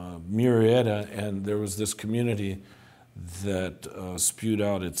Murrieta, and there was this community that spewed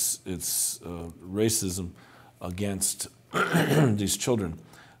out its racism against these children.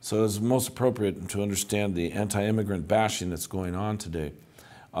 So it's most appropriate to understand the anti-immigrant bashing that's going on today.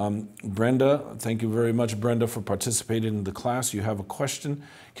 Brenda, thank you very much, Brenda, for participating in the class. You have a question.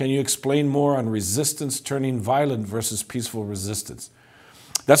 Can you explain more on resistance turning violent versus peaceful resistance?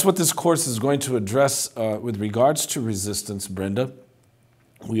 That's what this course is going to address with regards to resistance, Brenda.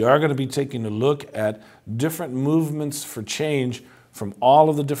 We are going to be taking a look at different movements for change from all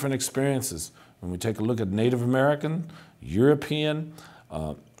of the different experiences. When we take a look at Native American, European,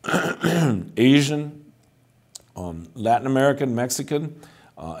 Asian, Latin American, Mexican,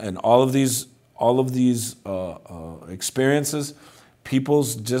 and all of these experiences,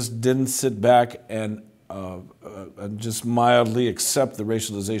 peoples just didn't sit back and just mildly accept the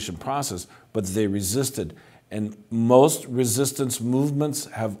racialization process, but they resisted. And most resistance movements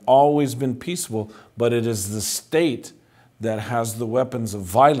have always been peaceful, but it is the state that has the weapons of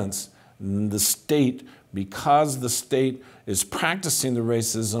violence. And the state, because the state is practicing the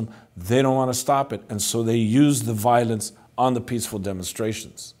racism, they don't want to stop it, and so they use the violence on the peaceful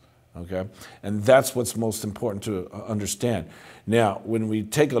demonstrations. Okay? And that's what's most important to understand. Now, when we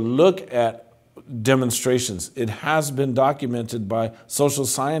take a look at demonstrations, it has been documented by social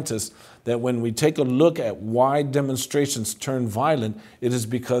scientists that when we take a look at why demonstrations turn violent, it is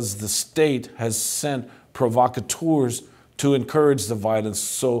because the state has sent provocateurs to encourage the violence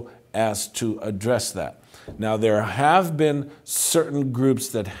so as to address that. Now, there have been certain groups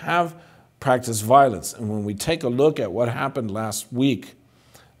that have practiced violence, and when we take a look at what happened last week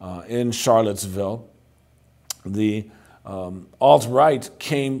in Charlottesville, the alt-right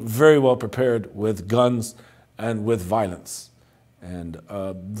came very well prepared with guns and with violence. And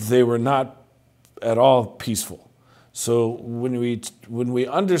they were not at all peaceful. So when we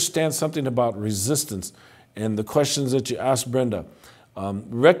understand something about resistance and the questions that you asked, Brenda,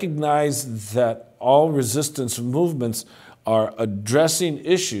 recognize that all resistance movements are addressing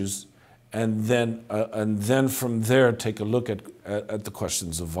issues, and then from there take a look at the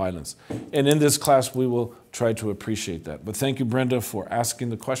questions of violence. And in this class, we will try to appreciate that. But thank you, Brenda, for asking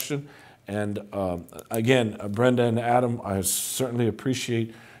the question. And again, Brenda and Adam, I certainly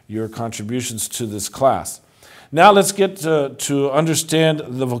appreciate your contributions to this class. Now let's get to understand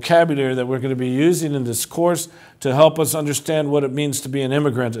the vocabulary that we're going to be using in this course to help us understand what it means to be an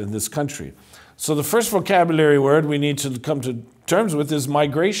immigrant in this country. So the first vocabulary word we need to come to terms with is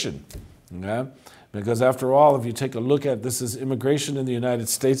migration. Okay? Because after all, if you take a look at this as immigration in the United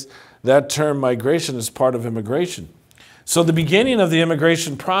States, that term migration is part of immigration. So the beginning of the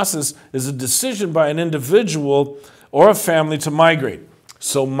immigration process is a decision by an individual or a family to migrate.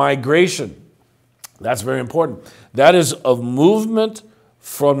 So migration, that's very important. That is a movement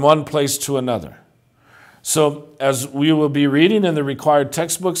from one place to another. So as we will be reading in the required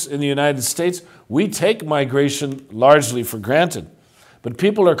textbooks in the United States, we take migration largely for granted. But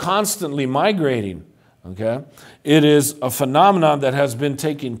people are constantly migrating. Okay? It is a phenomenon that has been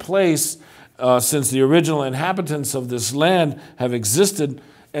taking place since the original inhabitants of this land have existed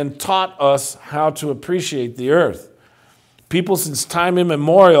and taught us how to appreciate the earth. People since time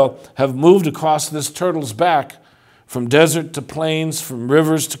immemorial have moved across this turtle's back from desert to plains, from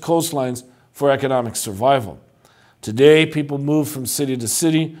rivers to coastlines for economic survival. Today, people move from city to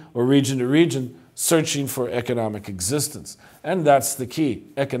city or region to region, searching for economic existence. And that's the key,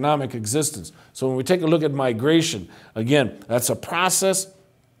 economic existence. So when we take a look at migration, again, that's a process.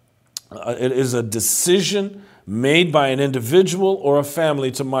 It is a decision made by an individual or a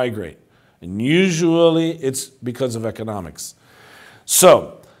family to migrate. And usually it's because of economics.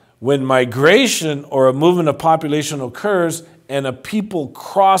 So when migration or a movement of population occurs and a people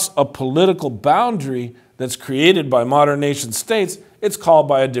cross a political boundary that's created by modern nation states, it's called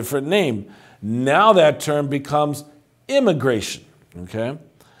by a different name. Now that term becomes immigration, okay?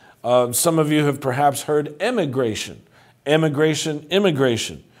 Some of you have perhaps heard emigration,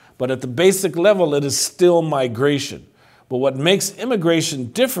 immigration. But at the basic level, it is still migration. But what makes immigration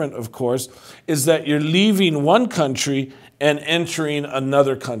different, of course, is that you're leaving one country and entering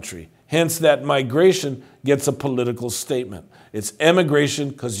another country. Hence, that migration gets a political statement. It's emigration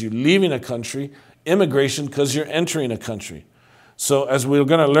because you're leaving a country, immigration because you're entering a country. So as we're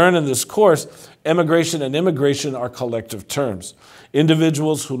going to learn in this course, emigration and immigration are collective terms.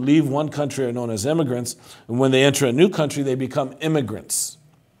 Individuals who leave one country are known as immigrants, and when they enter a new country, they become immigrants.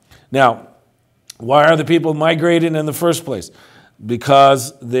 Now, why are the people migrating in the first place?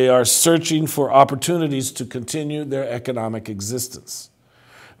 Because they are searching for opportunities to continue their economic existence.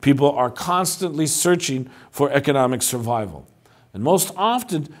 People are constantly searching for economic survival. And most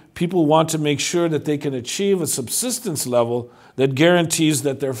often, people want to make sure that they can achieve a subsistence level that guarantees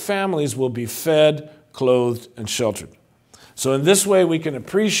that their families will be fed, clothed, and sheltered. So in this way, we can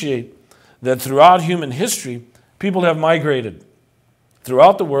appreciate that throughout human history, people have migrated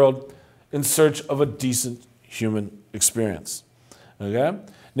throughout the world in search of a decent human experience. Okay?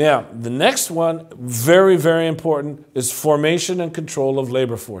 Now, the next one, very, very important, is formation and control of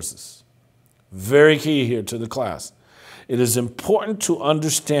labor forces. Very key here to the class. It is important to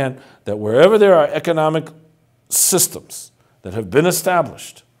understand that wherever there are economic systems that have been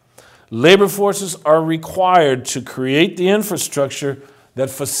established, labor forces are required to create the infrastructure that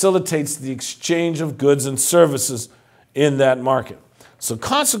facilitates the exchange of goods and services in that market. So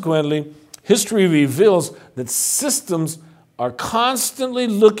consequently, history reveals that systems are constantly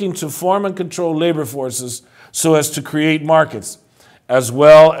looking to form and control labor forces so as to create markets, as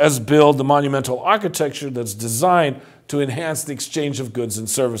well as build the monumental architecture that's designed to enhance the exchange of goods and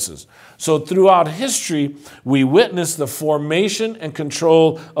services. So throughout history, we witness the formation and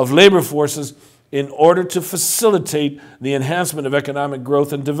control of labor forces in order to facilitate the enhancement of economic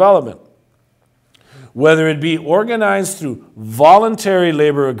growth and development. Whether it be organized through voluntary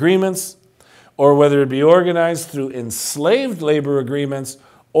labor agreements, or whether it be organized through enslaved labor agreements,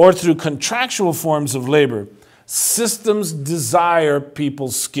 or through contractual forms of labor, systems desire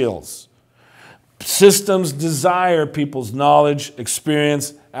people's skills. Systems desire people's knowledge,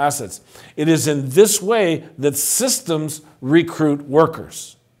 experience, assets. It is in this way that systems recruit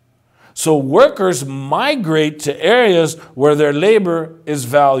workers. So workers migrate to areas where their labor is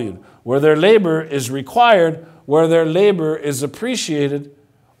valued, where their labor is required, where their labor is appreciated,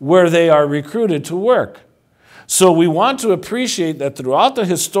 where they are recruited to work. So we want to appreciate that throughout the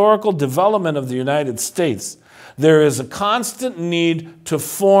historical development of the United States, there is a constant need to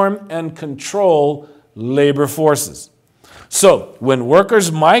form and control labor forces. So when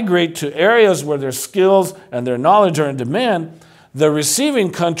workers migrate to areas where their skills and their knowledge are in demand, the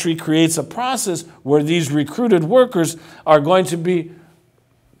receiving country creates a process where these recruited workers are going to be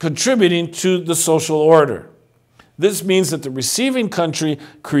contributing to the social order. This means that the receiving country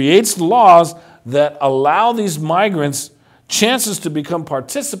creates laws that allow these migrants chances to become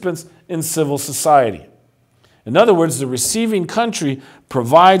participants in civil society. In other words, the receiving country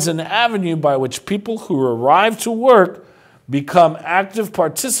provides an avenue by which people who arrive to work become active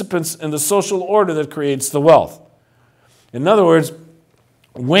participants in the social order that creates the wealth. In other words,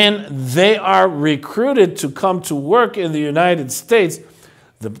 when they are recruited to come to work in the United States,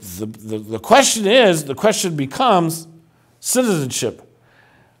 the question becomes citizenship.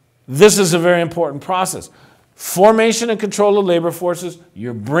 This is a very important process. Formation and control of labor forces,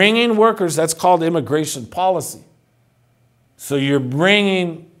 you're bringing workers, that's called immigration policy. So you're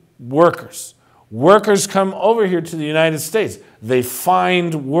bringing workers. Workers come over here to the United States. They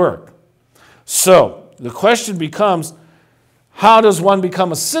find work. So the question becomes, how does one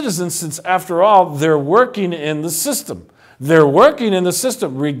become a citizen since, after all, they're working in the system? They're working in the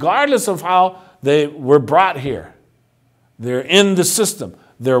system regardless of how they were brought here. They're in the system.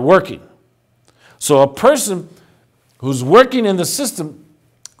 They're working. So a person who's working in the system,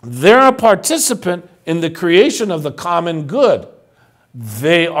 they're a participant in the creation of the common good.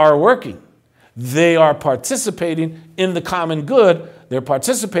 They are working. They are participating in the common good they're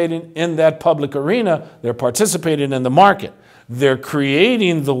participating in that public arena, they're participating in the market. They're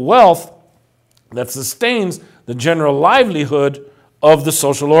creating the wealth that sustains the general livelihood of the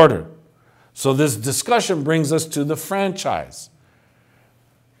social order. So this discussion brings us to the franchise.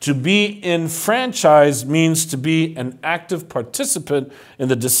 To be enfranchised means to be an active participant in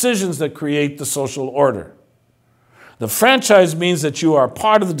the decisions that create the social order. The franchise means that you are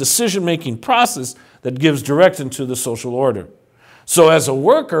part of the decision-making process that gives direction to the social order. So as a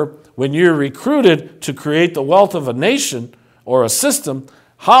worker, when you're recruited to create the wealth of a nation or a system,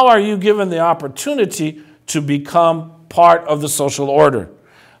 how are you given the opportunity to become part of the social order?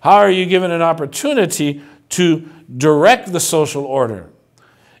 How are you given an opportunity to direct the social order?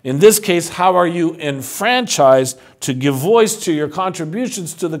 In this case, how are you enfranchised to give voice to your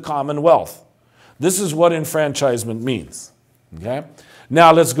contributions to the commonwealth? This is what enfranchisement means. Okay?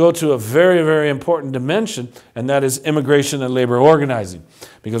 Now let's go to a very, very important dimension, and that is immigration and labor organizing.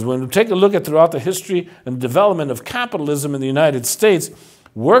 Because when we take a look at throughout the history and development of capitalism in the United States,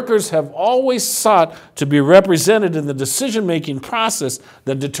 workers have always sought to be represented in the decision-making process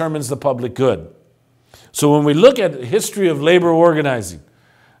that determines the public good. So when we look at the history of labor organizing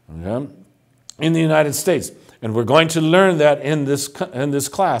in the United States, and we're going to learn that in this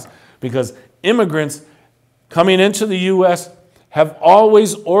class, because immigrants coming into the U.S. have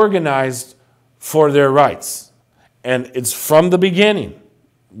always organized for their rights. And it's from the beginning,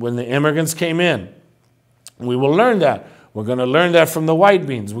 when the immigrants came in. We will learn that. We're going to learn that from the white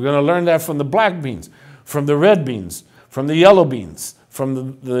beans. We're going to learn that from the black beans, from the red beans, from the yellow beans,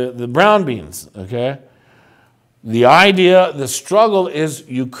 from the brown beans, okay? The idea, the struggle is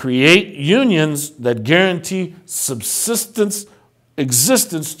you create unions that guarantee subsistence,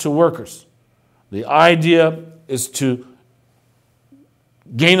 existence to workers. The idea is to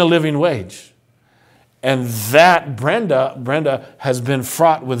gain a living wage. And that, Brenda has been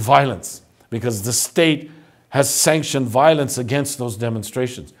fraught with violence because the state has sanctioned violence against those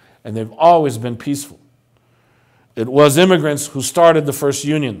demonstrations, and they've always been peaceful. It was immigrants who started the first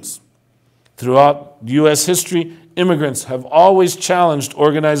unions. Throughout U.S. history, immigrants have always challenged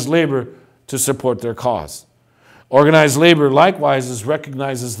organized labor to support their cause. Organized labor, likewise,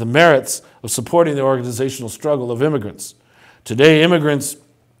 recognizes the merits of supporting the organizational struggle of immigrants. Today, immigrants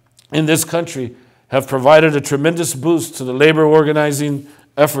in this country have provided a tremendous boost to the labor organizing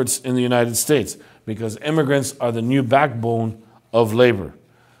efforts in the United States, because immigrants are the new backbone of labor.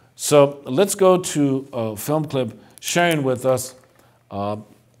 So let's go to a film clip sharing with us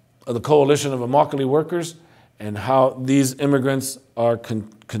the Coalition of Immokalee Workers and how these immigrants are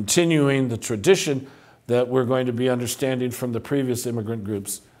continuing the tradition that we're going to be understanding from the previous immigrant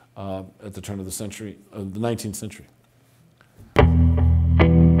groups at the turn of the century, the 19th century.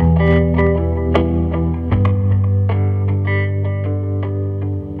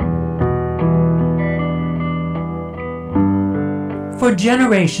 For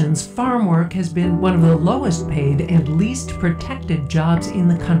generations, farm work has been one of the lowest paid and least protected jobs in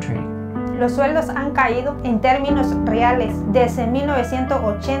the country. Los sueldos han caído en términos reales desde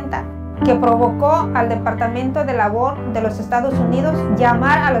 1980, que provocó al Departamento de Labor de los Estados Unidos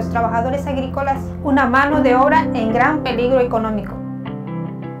llamar a los trabajadores agrícolas una mano de obra en gran peligro económico.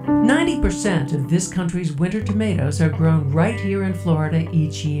 90% of this country's winter tomatoes are grown right here in Florida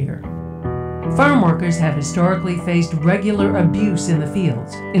each year. Farm workers have historically faced regular abuse in the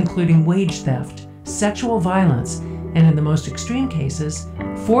fields, including wage theft, sexual violence, and in the most extreme cases,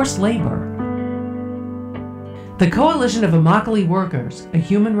 forced labor. The Coalition of Immokalee Workers, a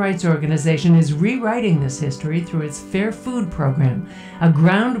human rights organization, is rewriting this history through its Fair Food program, a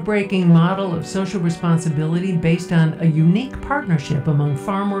groundbreaking model of social responsibility based on a unique partnership among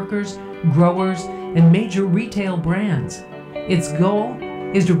farm workers, growers, and major retail brands. Its goal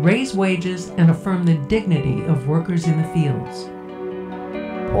is to raise wages and affirm the dignity of workers in the fields.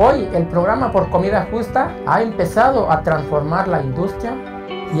 Hoy el programa por comida justa ha empezado a transformar la industria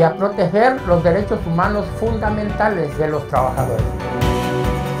y a proteger los derechos humanos fundamentales de los trabajadores.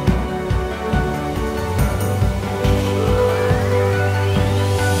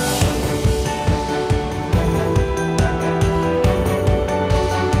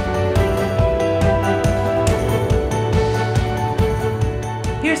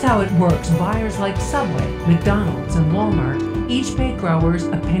 Here's how it works. Buyers like Subway, McDonald's, and Walmart each pay growers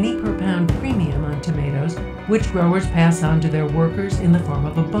a penny per pound premium on tomatoes, which growers pass on to their workers in the form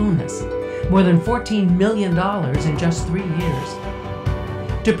of a bonus. More than $14 million in just 3 years.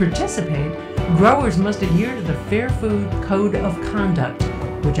 To participate, growers must adhere to the Fair Food Code of Conduct,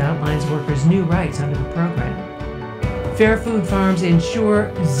 which outlines workers' new rights under the program. Fair Food farms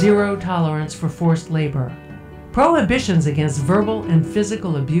ensure zero tolerance for forced labor. prohibitions against verbal and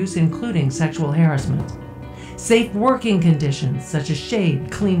physical abuse, including sexual harassment, safe working conditions such as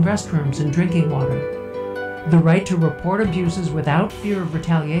shade, clean restrooms, and drinking water, the right to report abuses without fear of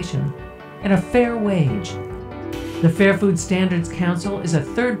retaliation, and a fair wage. The Fair Food Standards Council is a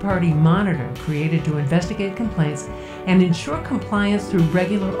third-party monitor created to investigate complaints and ensure compliance through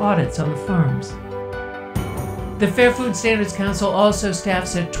regular audits on the farms. The Fair Food Standards Council also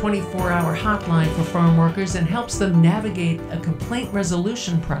staffs a 24-hour hotline for farm workers and helps them navigate a complaint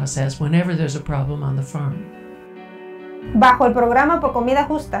resolution process whenever there's a problem on the farm. Bajo el programa por comida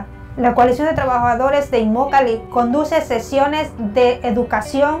justa, la Coalición de Trabajadores de Immokalee conduce sesiones de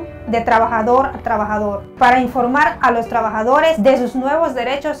educación de trabajador a trabajador para informar a los trabajadores de sus nuevos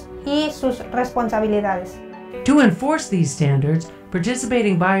derechos y sus responsabilidades. To enforce these standards,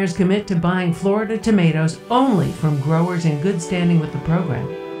 participating buyers commit to buying Florida tomatoes only from growers in good standing with the program.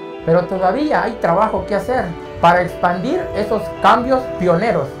 Pero todavía hay trabajo que hacer para expandir esos cambios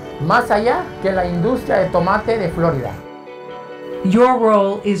pioneros más allá que la industria de tomate de Florida. Your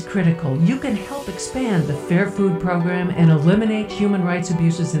role is critical. You can help expand the Fair Food Program and eliminate human rights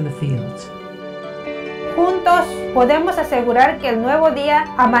abuses in the fields. Juntos podemos asegurar que el nuevo día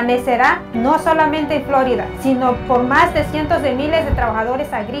amanecerá no solamente en Florida, sino por más de cientos de miles de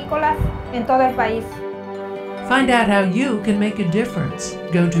trabajadores agrícolas en todo el país. Find out how you can make a difference.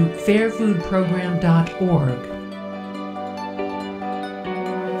 Go to fairfoodprogram.org.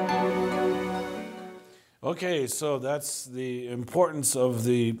 Okay, so that's the importance of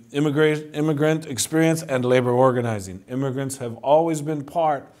the immigrant experience and labor organizing. Immigrants have always been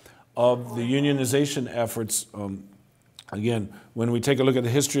part of the unionization efforts. Again, when we take a look at the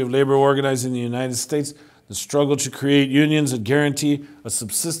history of labor organizing in the United States, the struggle to create unions that guarantee a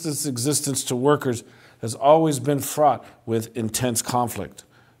subsistence existence to workers has always been fraught with intense conflict.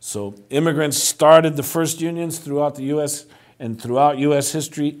 So immigrants started the first unions throughout the U.S., and throughout U.S.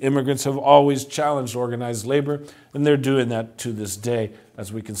 history, immigrants have always challenged organized labor, and they're doing that to this day,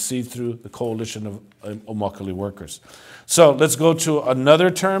 as we can see through the coalition of Immokalee workers. So let's go to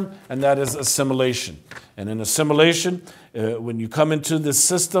another term, and that is assimilation. And in assimilation, when you come into this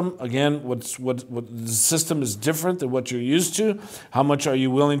system, again, what the system is different than what you're used to. How much are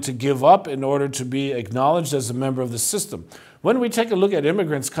you willing to give up in order to be acknowledged as a member of the system? When we take a look at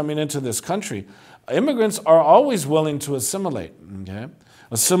immigrants coming into this country, immigrants are always willing to assimilate. Okay?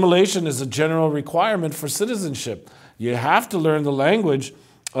 Assimilation is a general requirement for citizenship. You have to learn the language,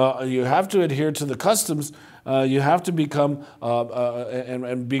 you have to adhere to the customs, you have to become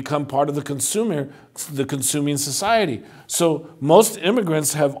and become part of the consuming society. So most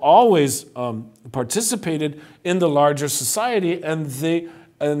immigrants have always participated in the larger society, and they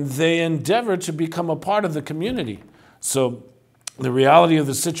endeavor to become a part of the community. So the reality of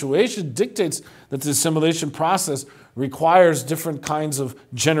the situation dictates that the assimilation process requires different kinds of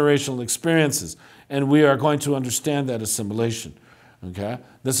generational experiences, and we are going to understand that assimilation. Okay?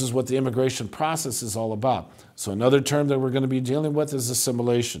 This is what the immigration process is all about. So another term that we're going to be dealing with is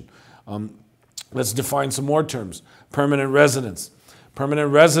assimilation. Let's define some more terms. Permanent residents.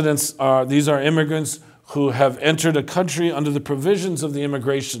 Permanent residents are immigrants who have entered a country under the provisions of the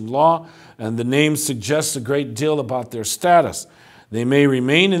immigration law, and the name suggests a great deal about their status. They may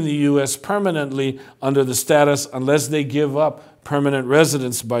remain in the U.S. permanently under the status unless they give up permanent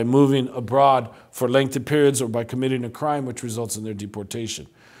residence by moving abroad for lengthy periods or by committing a crime which results in their deportation.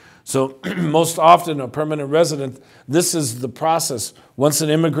 So most often a permanent resident, this is the process. Once an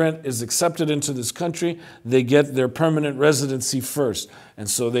immigrant is accepted into this country, they get their permanent residency first. And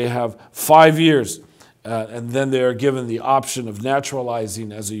so they have 5 years. And then they are given the option of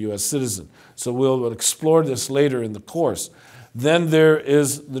naturalizing as a U.S. citizen. So we'll explore this later in the course. Then there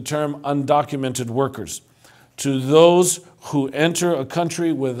is the term undocumented workers. To those who enter a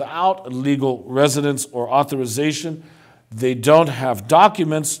country without legal residence or authorization, they don't have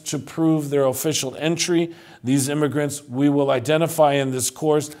documents to prove their official entry. These immigrants we will identify in this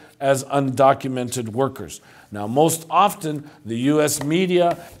course as undocumented workers. Now, most often, the U.S.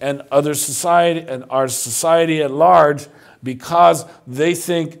 media and other society and our society at large, because they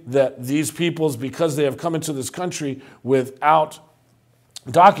think that these peoples, because they have come into this country without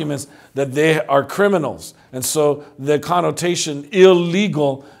documents, that they are criminals. And so the connotation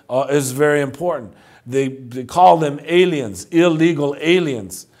illegal is very important. They call them aliens, illegal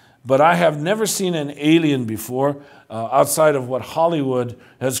aliens. But I have never seen an alien before outside of what Hollywood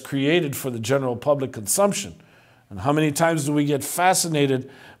has created for the general public consumption. And how many times do we get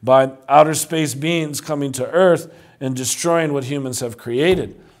fascinated by outer space beings coming to Earth and destroying what humans have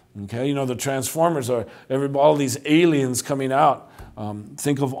created? Okay, you know, the Transformers are all these aliens coming out.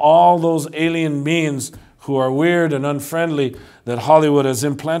 Think of all those alien beings who are weird and unfriendly that Hollywood has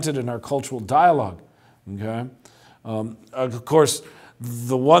implanted in our cultural dialogue. Okay? Of course,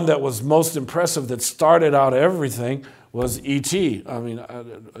 the one that was most impressive that started out everything was E.T. I mean,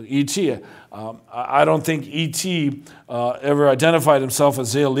 E.T. I don't think E.T. Ever identified himself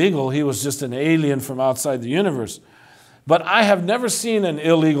as illegal. He was just an alien from outside the universe. But I have never seen an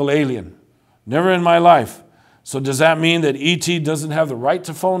illegal alien, never in my life. So does that mean that E.T. doesn't have the right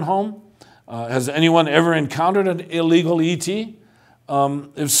to phone home? Has anyone ever encountered an illegal E.T.?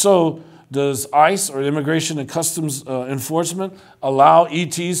 If so, does ICE or Immigration and Customs Enforcement allow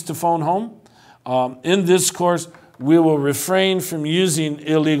ETs to phone home? In this course, we will refrain from using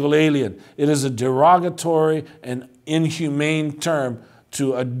illegal alien. It is a derogatory and inhumane term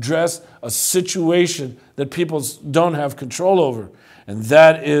to address a situation that people don't have control over, and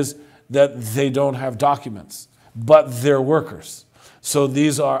that is that they don't have documents, but they're workers. So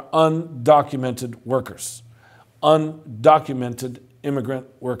these are undocumented workers, undocumented immigrant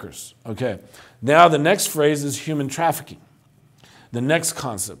workers. Okay. Now the next phrase is human trafficking. The next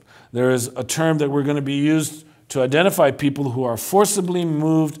concept. There is a term that we're going to be used to identify people who are forcibly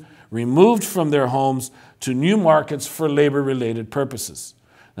removed from their homes to new markets for labor-related purposes.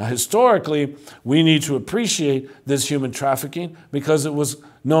 Now, historically, we need to appreciate this human trafficking because it was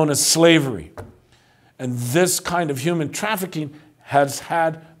known as slavery. And this kind of human trafficking has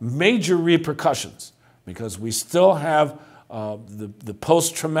had major repercussions because we still have the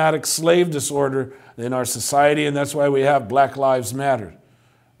post-traumatic slave disorder in our society, and that's why we have Black Lives Matter.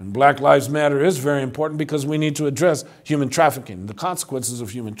 And Black Lives Matter is very important because we need to address human trafficking, the consequences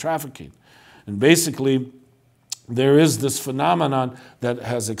of human trafficking. And basically, there is this phenomenon that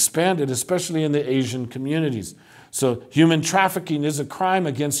has expanded, especially in the Asian communities. So human trafficking is a crime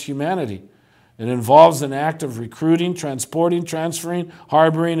against humanity. It involves an act of recruiting, transporting, transferring,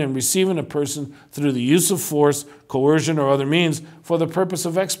 harboring, and receiving a person through the use of force, coercion, or other means for the purpose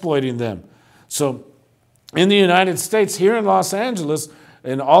of exploiting them. So in the United States, here in Los Angeles,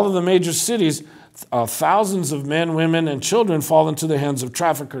 in all of the major cities, thousands of men, women, and children fall into the hands of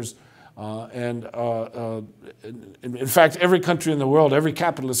traffickers. In fact, every country in the world, every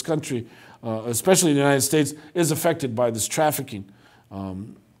capitalist country, especially the United States, is affected by this trafficking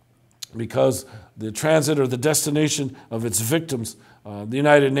because the transit or the destination of its victims, the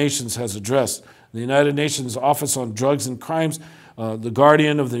United Nations has addressed. The United Nations Office on Drugs and Crimes, the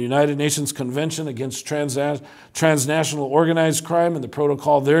guardian of the United Nations Convention Against Transnational Organized Crime and the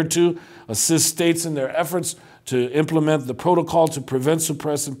protocol thereto, assists states in their efforts to implement the protocol to prevent,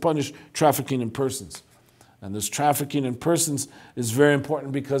 suppress, and punish trafficking in persons. And this trafficking in persons is very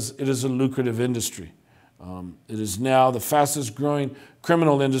important because it is a lucrative industry. It is now the fastest growing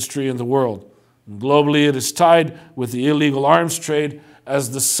criminal industry in the world. And globally, it is tied with the illegal arms trade as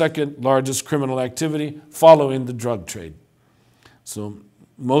the second largest criminal activity following the drug trade. So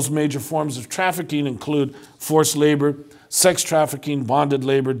most major forms of trafficking include forced labor, sex trafficking, bonded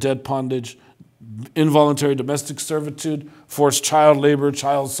labor, debt bondage, involuntary domestic servitude, forced child labor,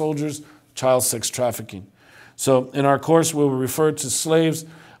 child soldiers, child sex trafficking. So in our course, we will refer to slaves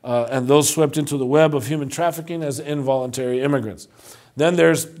and those swept into the web of human trafficking as involuntary immigrants. Then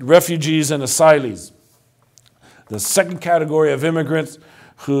there's refugees and asylees. The second category of immigrants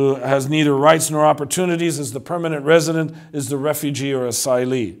who has neither rights nor opportunities as the permanent resident is the refugee or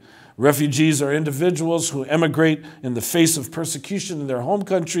asylee. Refugees are individuals who emigrate in the face of persecution in their home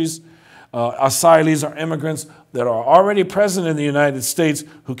countries. Asylees are immigrants that are already present in the United States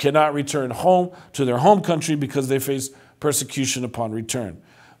who cannot return home to their home country because they face persecution upon return.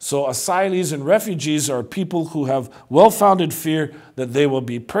 So asylees and refugees are people who have well-founded fear that they will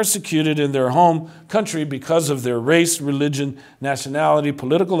be persecuted in their home country because of their race, religion, nationality,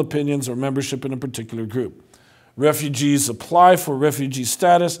 political opinions, or membership in a particular group. Refugees apply for refugee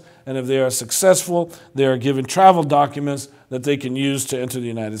status, and if they are successful, they are given travel documents that they can use to enter the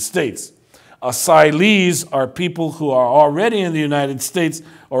United States. Asylees are people who are already in the United States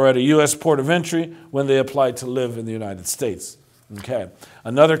or at a U.S. port of entry when they apply to live in the United States. Okay.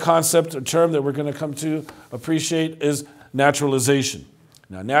 Another concept or term that we're going to come to appreciate is naturalization.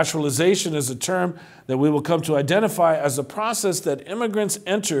 Now, naturalization is a term that we will come to identify as a process that immigrants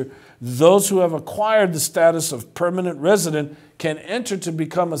enter. Those who have acquired the status of permanent resident can enter to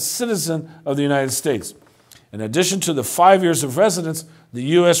become a citizen of the United States. In addition to the 5 years of residence, the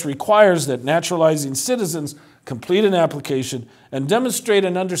U.S. requires that naturalizing citizens complete an application and demonstrate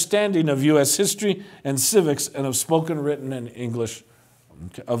an understanding of U.S. history and civics and of spoken, written, and English,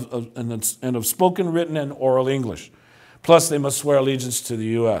 and of spoken, written, and oral English. Plus, they must swear allegiance to the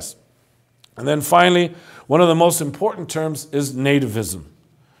U.S. And then finally, one of the most important terms is nativism.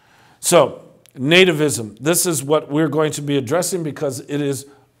 So, nativism. This is what we're going to be addressing because it is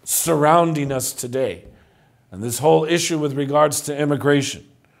surrounding us today. And this whole issue with regards to immigration.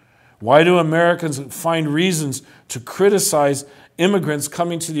 Why do Americans find reasons to criticize immigrants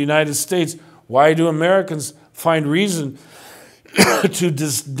coming to the United States? Why do Americans find reason to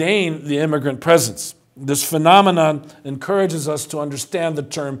disdain the immigrant presence? This phenomenon encourages us to understand the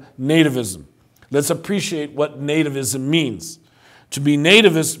term nativism. Let's appreciate what nativism means. To be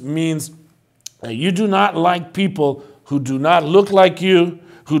nativist means that you do not like people who do not look like you,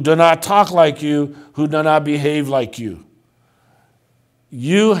 who do not talk like you, who do not behave like you.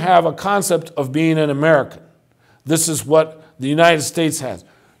 You have a concept of being an American. This is what the United States has.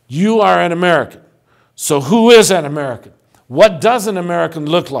 You are an American. So who is an American? What does an American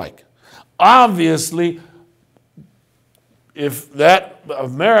look like? Obviously, if that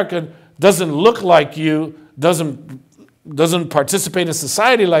American doesn't look like you, doesn't participate in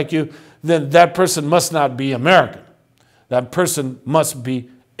society like you, then that person must not be American. That person must be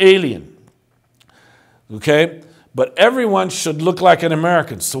alien. Okay? But everyone should look like an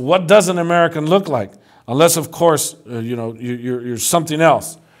American. So what does an American look like? Unless, of course, you're something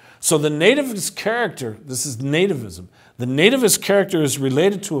else. So the nativist character, this is nativism. The nativist character is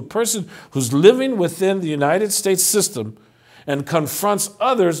related to a person who's living within the United States system and confronts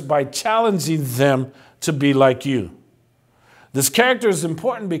others by challenging them to be like you. This character is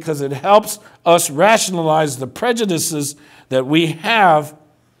important because it helps us rationalize the prejudices that we have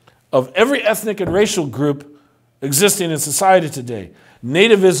of every ethnic and racial group existing in society today.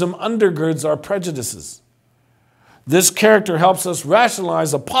 Nativism undergirds our prejudices. This character helps us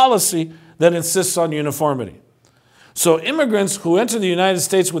rationalize a policy that insists on uniformity. So immigrants who enter the United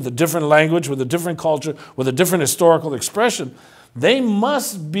States with a different language, with a different culture, with a different historical expression, they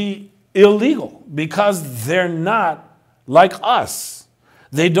must be illegal because they're not like us.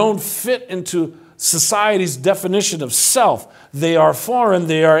 They don't fit into society's definition of self. They are foreign,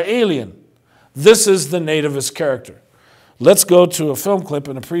 they are alien. This is the nativist character. Let's go to a film clip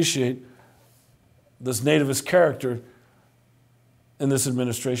and appreciate this nativist character in this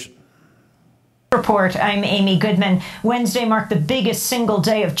administration. Report. I'm Amy Goodman. Wednesday marked the biggest single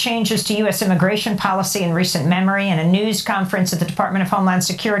day of changes to U.S. immigration policy in recent memory. In a news conference at the Department of Homeland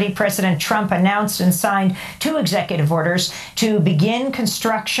Security, President Trump announced and signed 2 executive orders to begin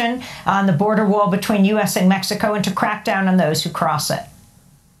construction on the border wall between U.S. and Mexico and to crack down on those who cross it.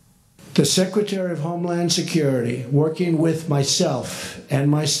 The Secretary of Homeland Security, working with myself and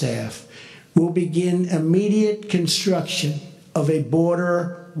my staff, will begin immediate construction of a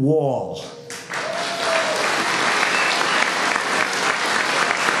border wall.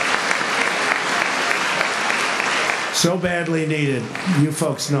 So badly needed. You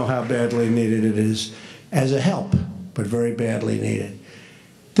folks know how badly needed it is as a help, but very badly needed.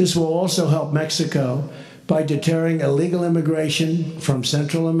 This will also help Mexico by deterring illegal immigration from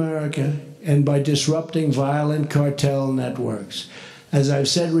Central America and by disrupting violent cartel networks. As I've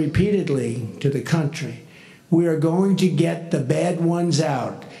said repeatedly to the country, we are going to get the bad ones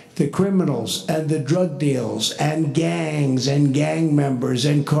out, the criminals and the drug deals and gangs and gang members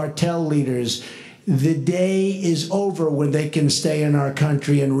and cartel leaders. The day is over when they can stay in our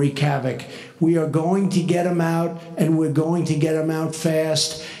country and wreak havoc. We are going to get them out, and we're going to get them out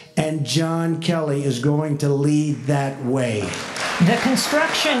fast, and John Kelly is going to lead that way. The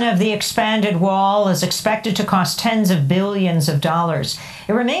construction of the expanded wall is expected to cost tens of billions of dollars.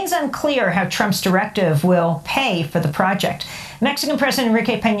 It remains unclear how Trump's directive will pay for the project. Mexican President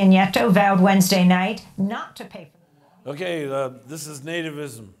Enrique Peña Nieto vowed Wednesday night not to pay for the wall. Okay, this is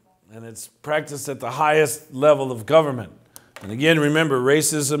nativism, and it's practiced at the highest level of government. And again, remember,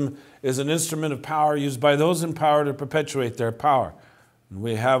 racism is an instrument of power used by those in power to perpetuate their power. And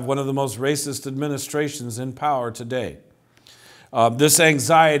we have one of the most racist administrations in power today. This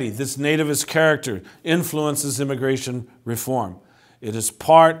anxiety, this nativist character influences immigration reform. It is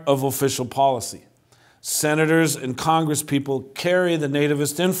part of official policy. Senators and congresspeople carry the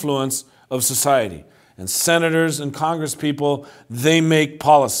nativist influence of society. And senators and congresspeople, they make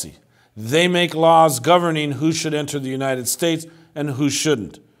policy. They make laws governing who should enter the United States and who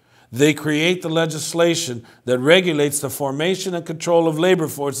shouldn't. They create the legislation that regulates the formation and control of labor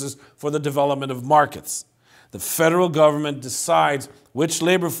forces for the development of markets. The federal government decides which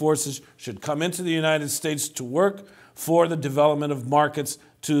labor forces should come into the United States to work for the development of markets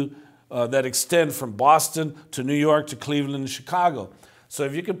that extend from Boston to New York to Cleveland and Chicago. So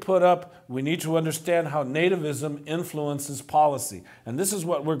if you could put up, we need to understand how nativism influences policy. And this is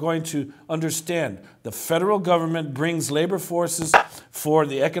what we're going to understand. The federal government brings labor forces for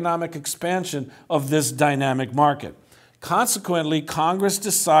the economic expansion of this dynamic market. Consequently, Congress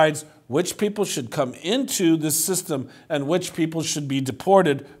decides which people should come into the system and which people should be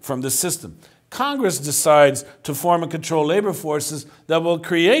deported from the system. Congress decides to form and control labor forces that will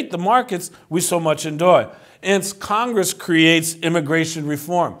create the markets we so much enjoy. Hence, Congress creates immigration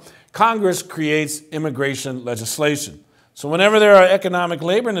reform. Congress creates immigration legislation. So whenever there are economic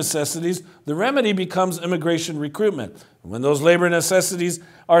labor necessities, the remedy becomes immigration recruitment. When those labor necessities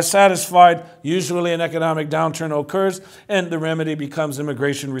are satisfied, usually an economic downturn occurs, and the remedy becomes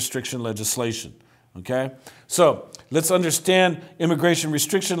immigration restriction legislation. Okay? So let's understand immigration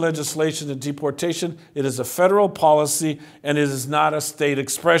restriction legislation and deportation. It is a federal policy, and it is not a state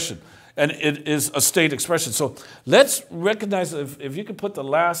expression. And it is a state expression. So let's recognize, if you could put the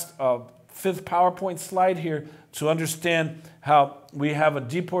last fifth PowerPoint slide here to understand how we have a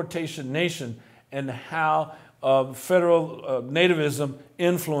deportation nation and how federal nativism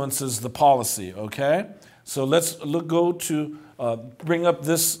influences the policy, okay? So let's go to bring up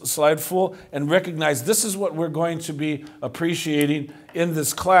this slide full and recognize this is what we're going to be appreciating in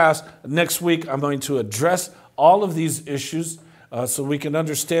this class. Next week, I'm going to address all of these issues so we can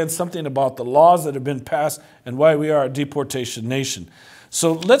understand something about the laws that have been passed and why we are a deportation nation.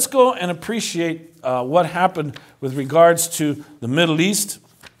 So let's go and appreciate what happened with regards to the Middle East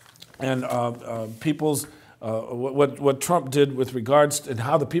and people's, what Trump did with regards to, and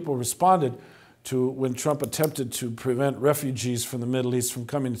how the people responded to when Trump attempted to prevent refugees from the Middle East from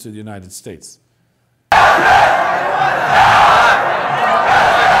coming to the United States.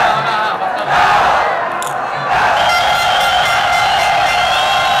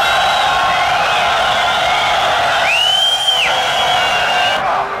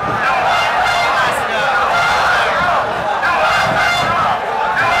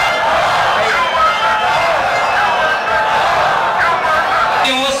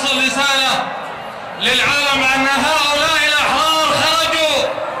 للعالم أن هؤلاء الأحرار خرجوا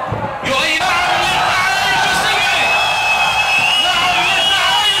يؤيدون للتعايش السلمي. نعم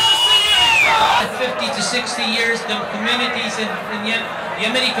للتعايش السلمي. 50 to 60 years, the communities in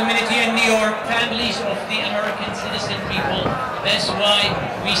Yemeni community in New York, families of the American citizen people. That's why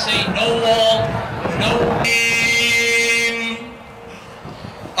we say no wall, no.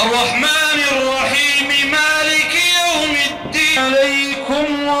 الرحمن الرحيم مالك يوم الدين عليكم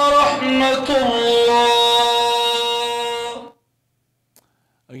ورحمة الله.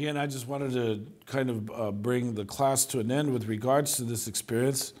 Again, I just wanted to kind of bring the class to an end with regards to this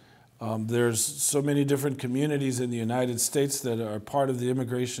experience. There's so many different communities in the United States that are part of the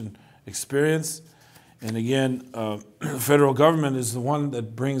immigration experience. And again, the federal government is the one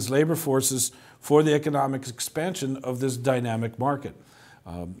that brings labor forces for the economic expansion of this dynamic market.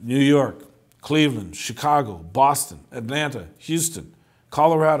 New York, Cleveland, Chicago, Boston, Atlanta, Houston,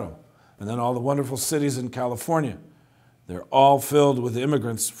 Colorado, and then all the wonderful cities in California. They're all filled with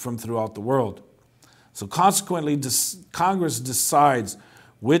immigrants from throughout the world. So consequently, Congress decides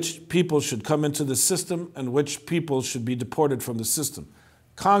which people should come into the system and which people should be deported from the system.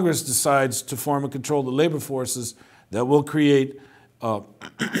 Congress decides to form and control the labor forces that will create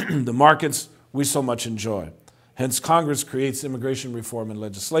the markets we so much enjoy. Hence, Congress creates immigration reform and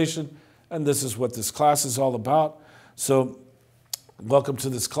legislation, and this is what this class is all about. So, welcome to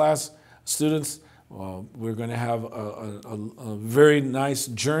this class, students. We're going to have a very nice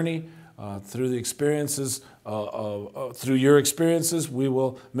journey through the experiences, through your experiences. We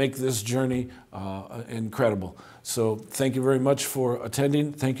will make this journey incredible. So, thank you very much for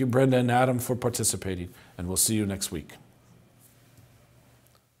attending. Thank you, Brenda and Adam, for participating, and we'll see you next week.